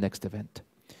event, and the next event.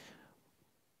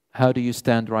 How do you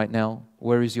stand right now?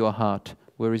 Where is your heart?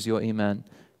 Where is your iman?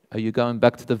 Are you going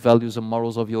back to the values and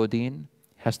morals of your deen?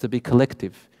 It has to be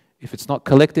collective. If it's not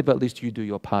collective, at least you do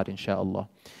your part, inshallah.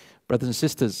 Brothers and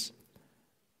sisters,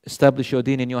 establish your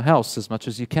deen in your house as much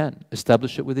as you can.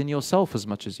 Establish it within yourself as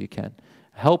much as you can.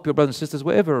 Help your brothers and sisters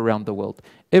wherever around the world.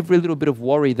 Every little bit of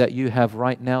worry that you have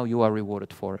right now, you are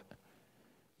rewarded for it.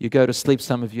 You go to sleep,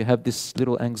 some of you have this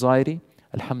little anxiety.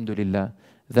 Alhamdulillah.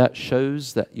 That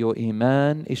shows that your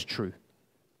iman is true.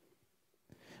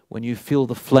 When you feel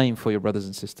the flame for your brothers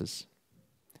and sisters,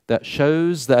 that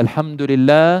shows that,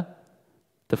 alhamdulillah,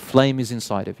 the flame is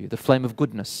inside of you, the flame of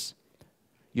goodness.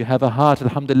 You have a heart,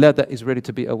 alhamdulillah, that is ready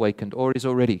to be awakened or is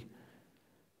already.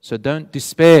 So don't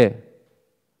despair.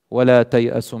 وَلَا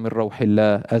تَيْأَسُوا مِنْ رَوْحِ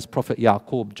اللَّهِ. As Prophet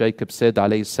Yaqub, Jacob said,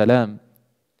 alayhi salam,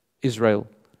 Israel,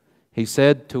 he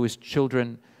said to his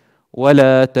children,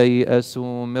 وَلَا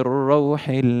تَيْأَسُوا مِنْ رَوْحِ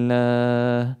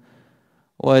اللَّهِ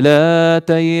وَلَا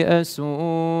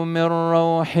تَيْأَسُوا مِنْ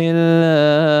رَوْحِ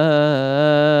اللَّهِ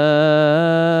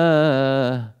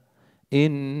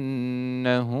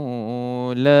إِنَّهُ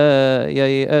لَا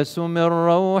يَيْأَسُ مِنْ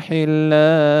رَوْحِ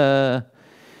اللَّهِ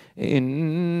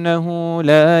إِنَّهُ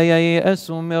لَا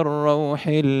يَيْأَسُ مِنْ رَوْحِ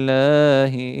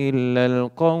اللَّهِ إِلَّا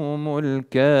الْقَوْمُ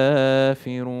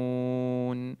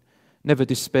الْكَافِرُونَ. Never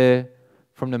despair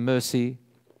from the mercy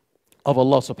of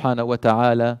Allah subhanahu wa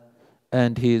ta'ala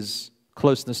and His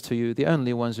closeness to you. The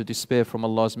only ones who despair from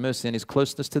Allah's mercy and His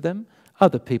closeness to them are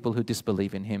the people who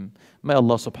disbelieve in Him. May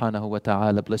Allah subhanahu wa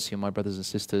ta'ala bless you, my brothers and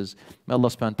sisters. May Allah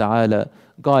subhanahu wa ta'ala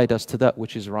guide us to that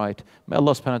which is right. May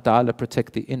Allah subhanahu wa ta'ala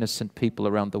protect the innocent people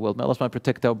around the world. May Allah subhanahu wa ta'ala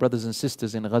protect our brothers and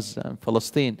sisters in Gaza and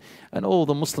Palestine and all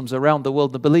the Muslims around the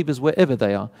world, the believers wherever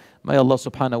they are. May Allah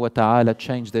subhanahu wa ta'ala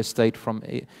change their state from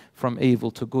evil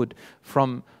to good,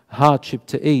 from hardship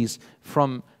to ease,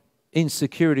 from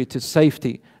insecurity to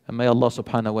safety. And may Allah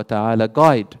subhanahu wa ta'ala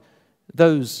guide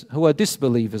those who are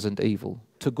disbelievers and evil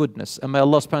to goodness. And may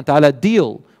Allah subhanahu wa ta'ala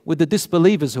deal with the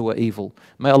disbelievers who are evil.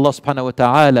 May Allah subhanahu wa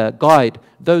ta'ala guide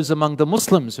those among the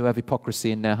Muslims who have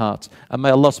hypocrisy in their hearts. And may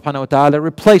Allah subhanahu wa ta'ala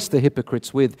replace the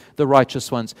hypocrites with the righteous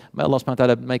ones. May Allah subhanahu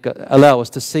wa ta'ala allow us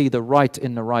to see the right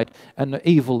in the right and the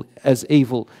evil as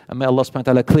evil. And may Allah subhanahu wa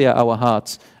ta'ala clear our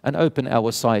hearts and open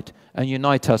our sight and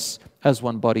unite us as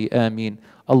one body. Ameen.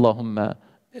 Allahumma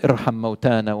ارحم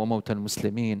موتانا وموتى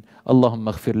المسلمين اللهم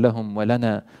اغفر لهم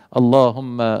ولنا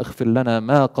اللهم اغفر لنا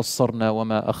ما قصرنا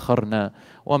وما أخرنا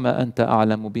وما أنت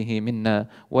أعلم به منا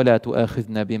ولا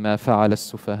تؤاخذنا بما فعل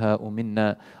السفهاء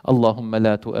منا اللهم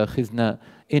لا تؤاخذنا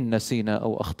إن نسينا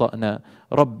أو أخطأنا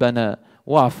ربنا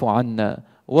واعف عنا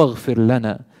واغفر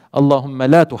لنا اللهم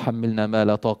لا تحملنا ما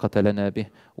لا طاقة لنا به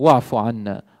واعف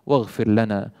عنا واغفر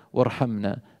لنا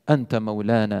وارحمنا أنت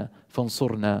مولانا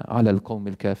فانصرنا على القوم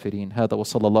الكافرين. هذا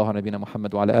وصلى الله على نبينا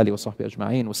محمد وعلى آله وصحبه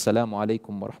أجمعين والسلام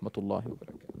عليكم ورحمة الله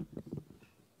وبركاته.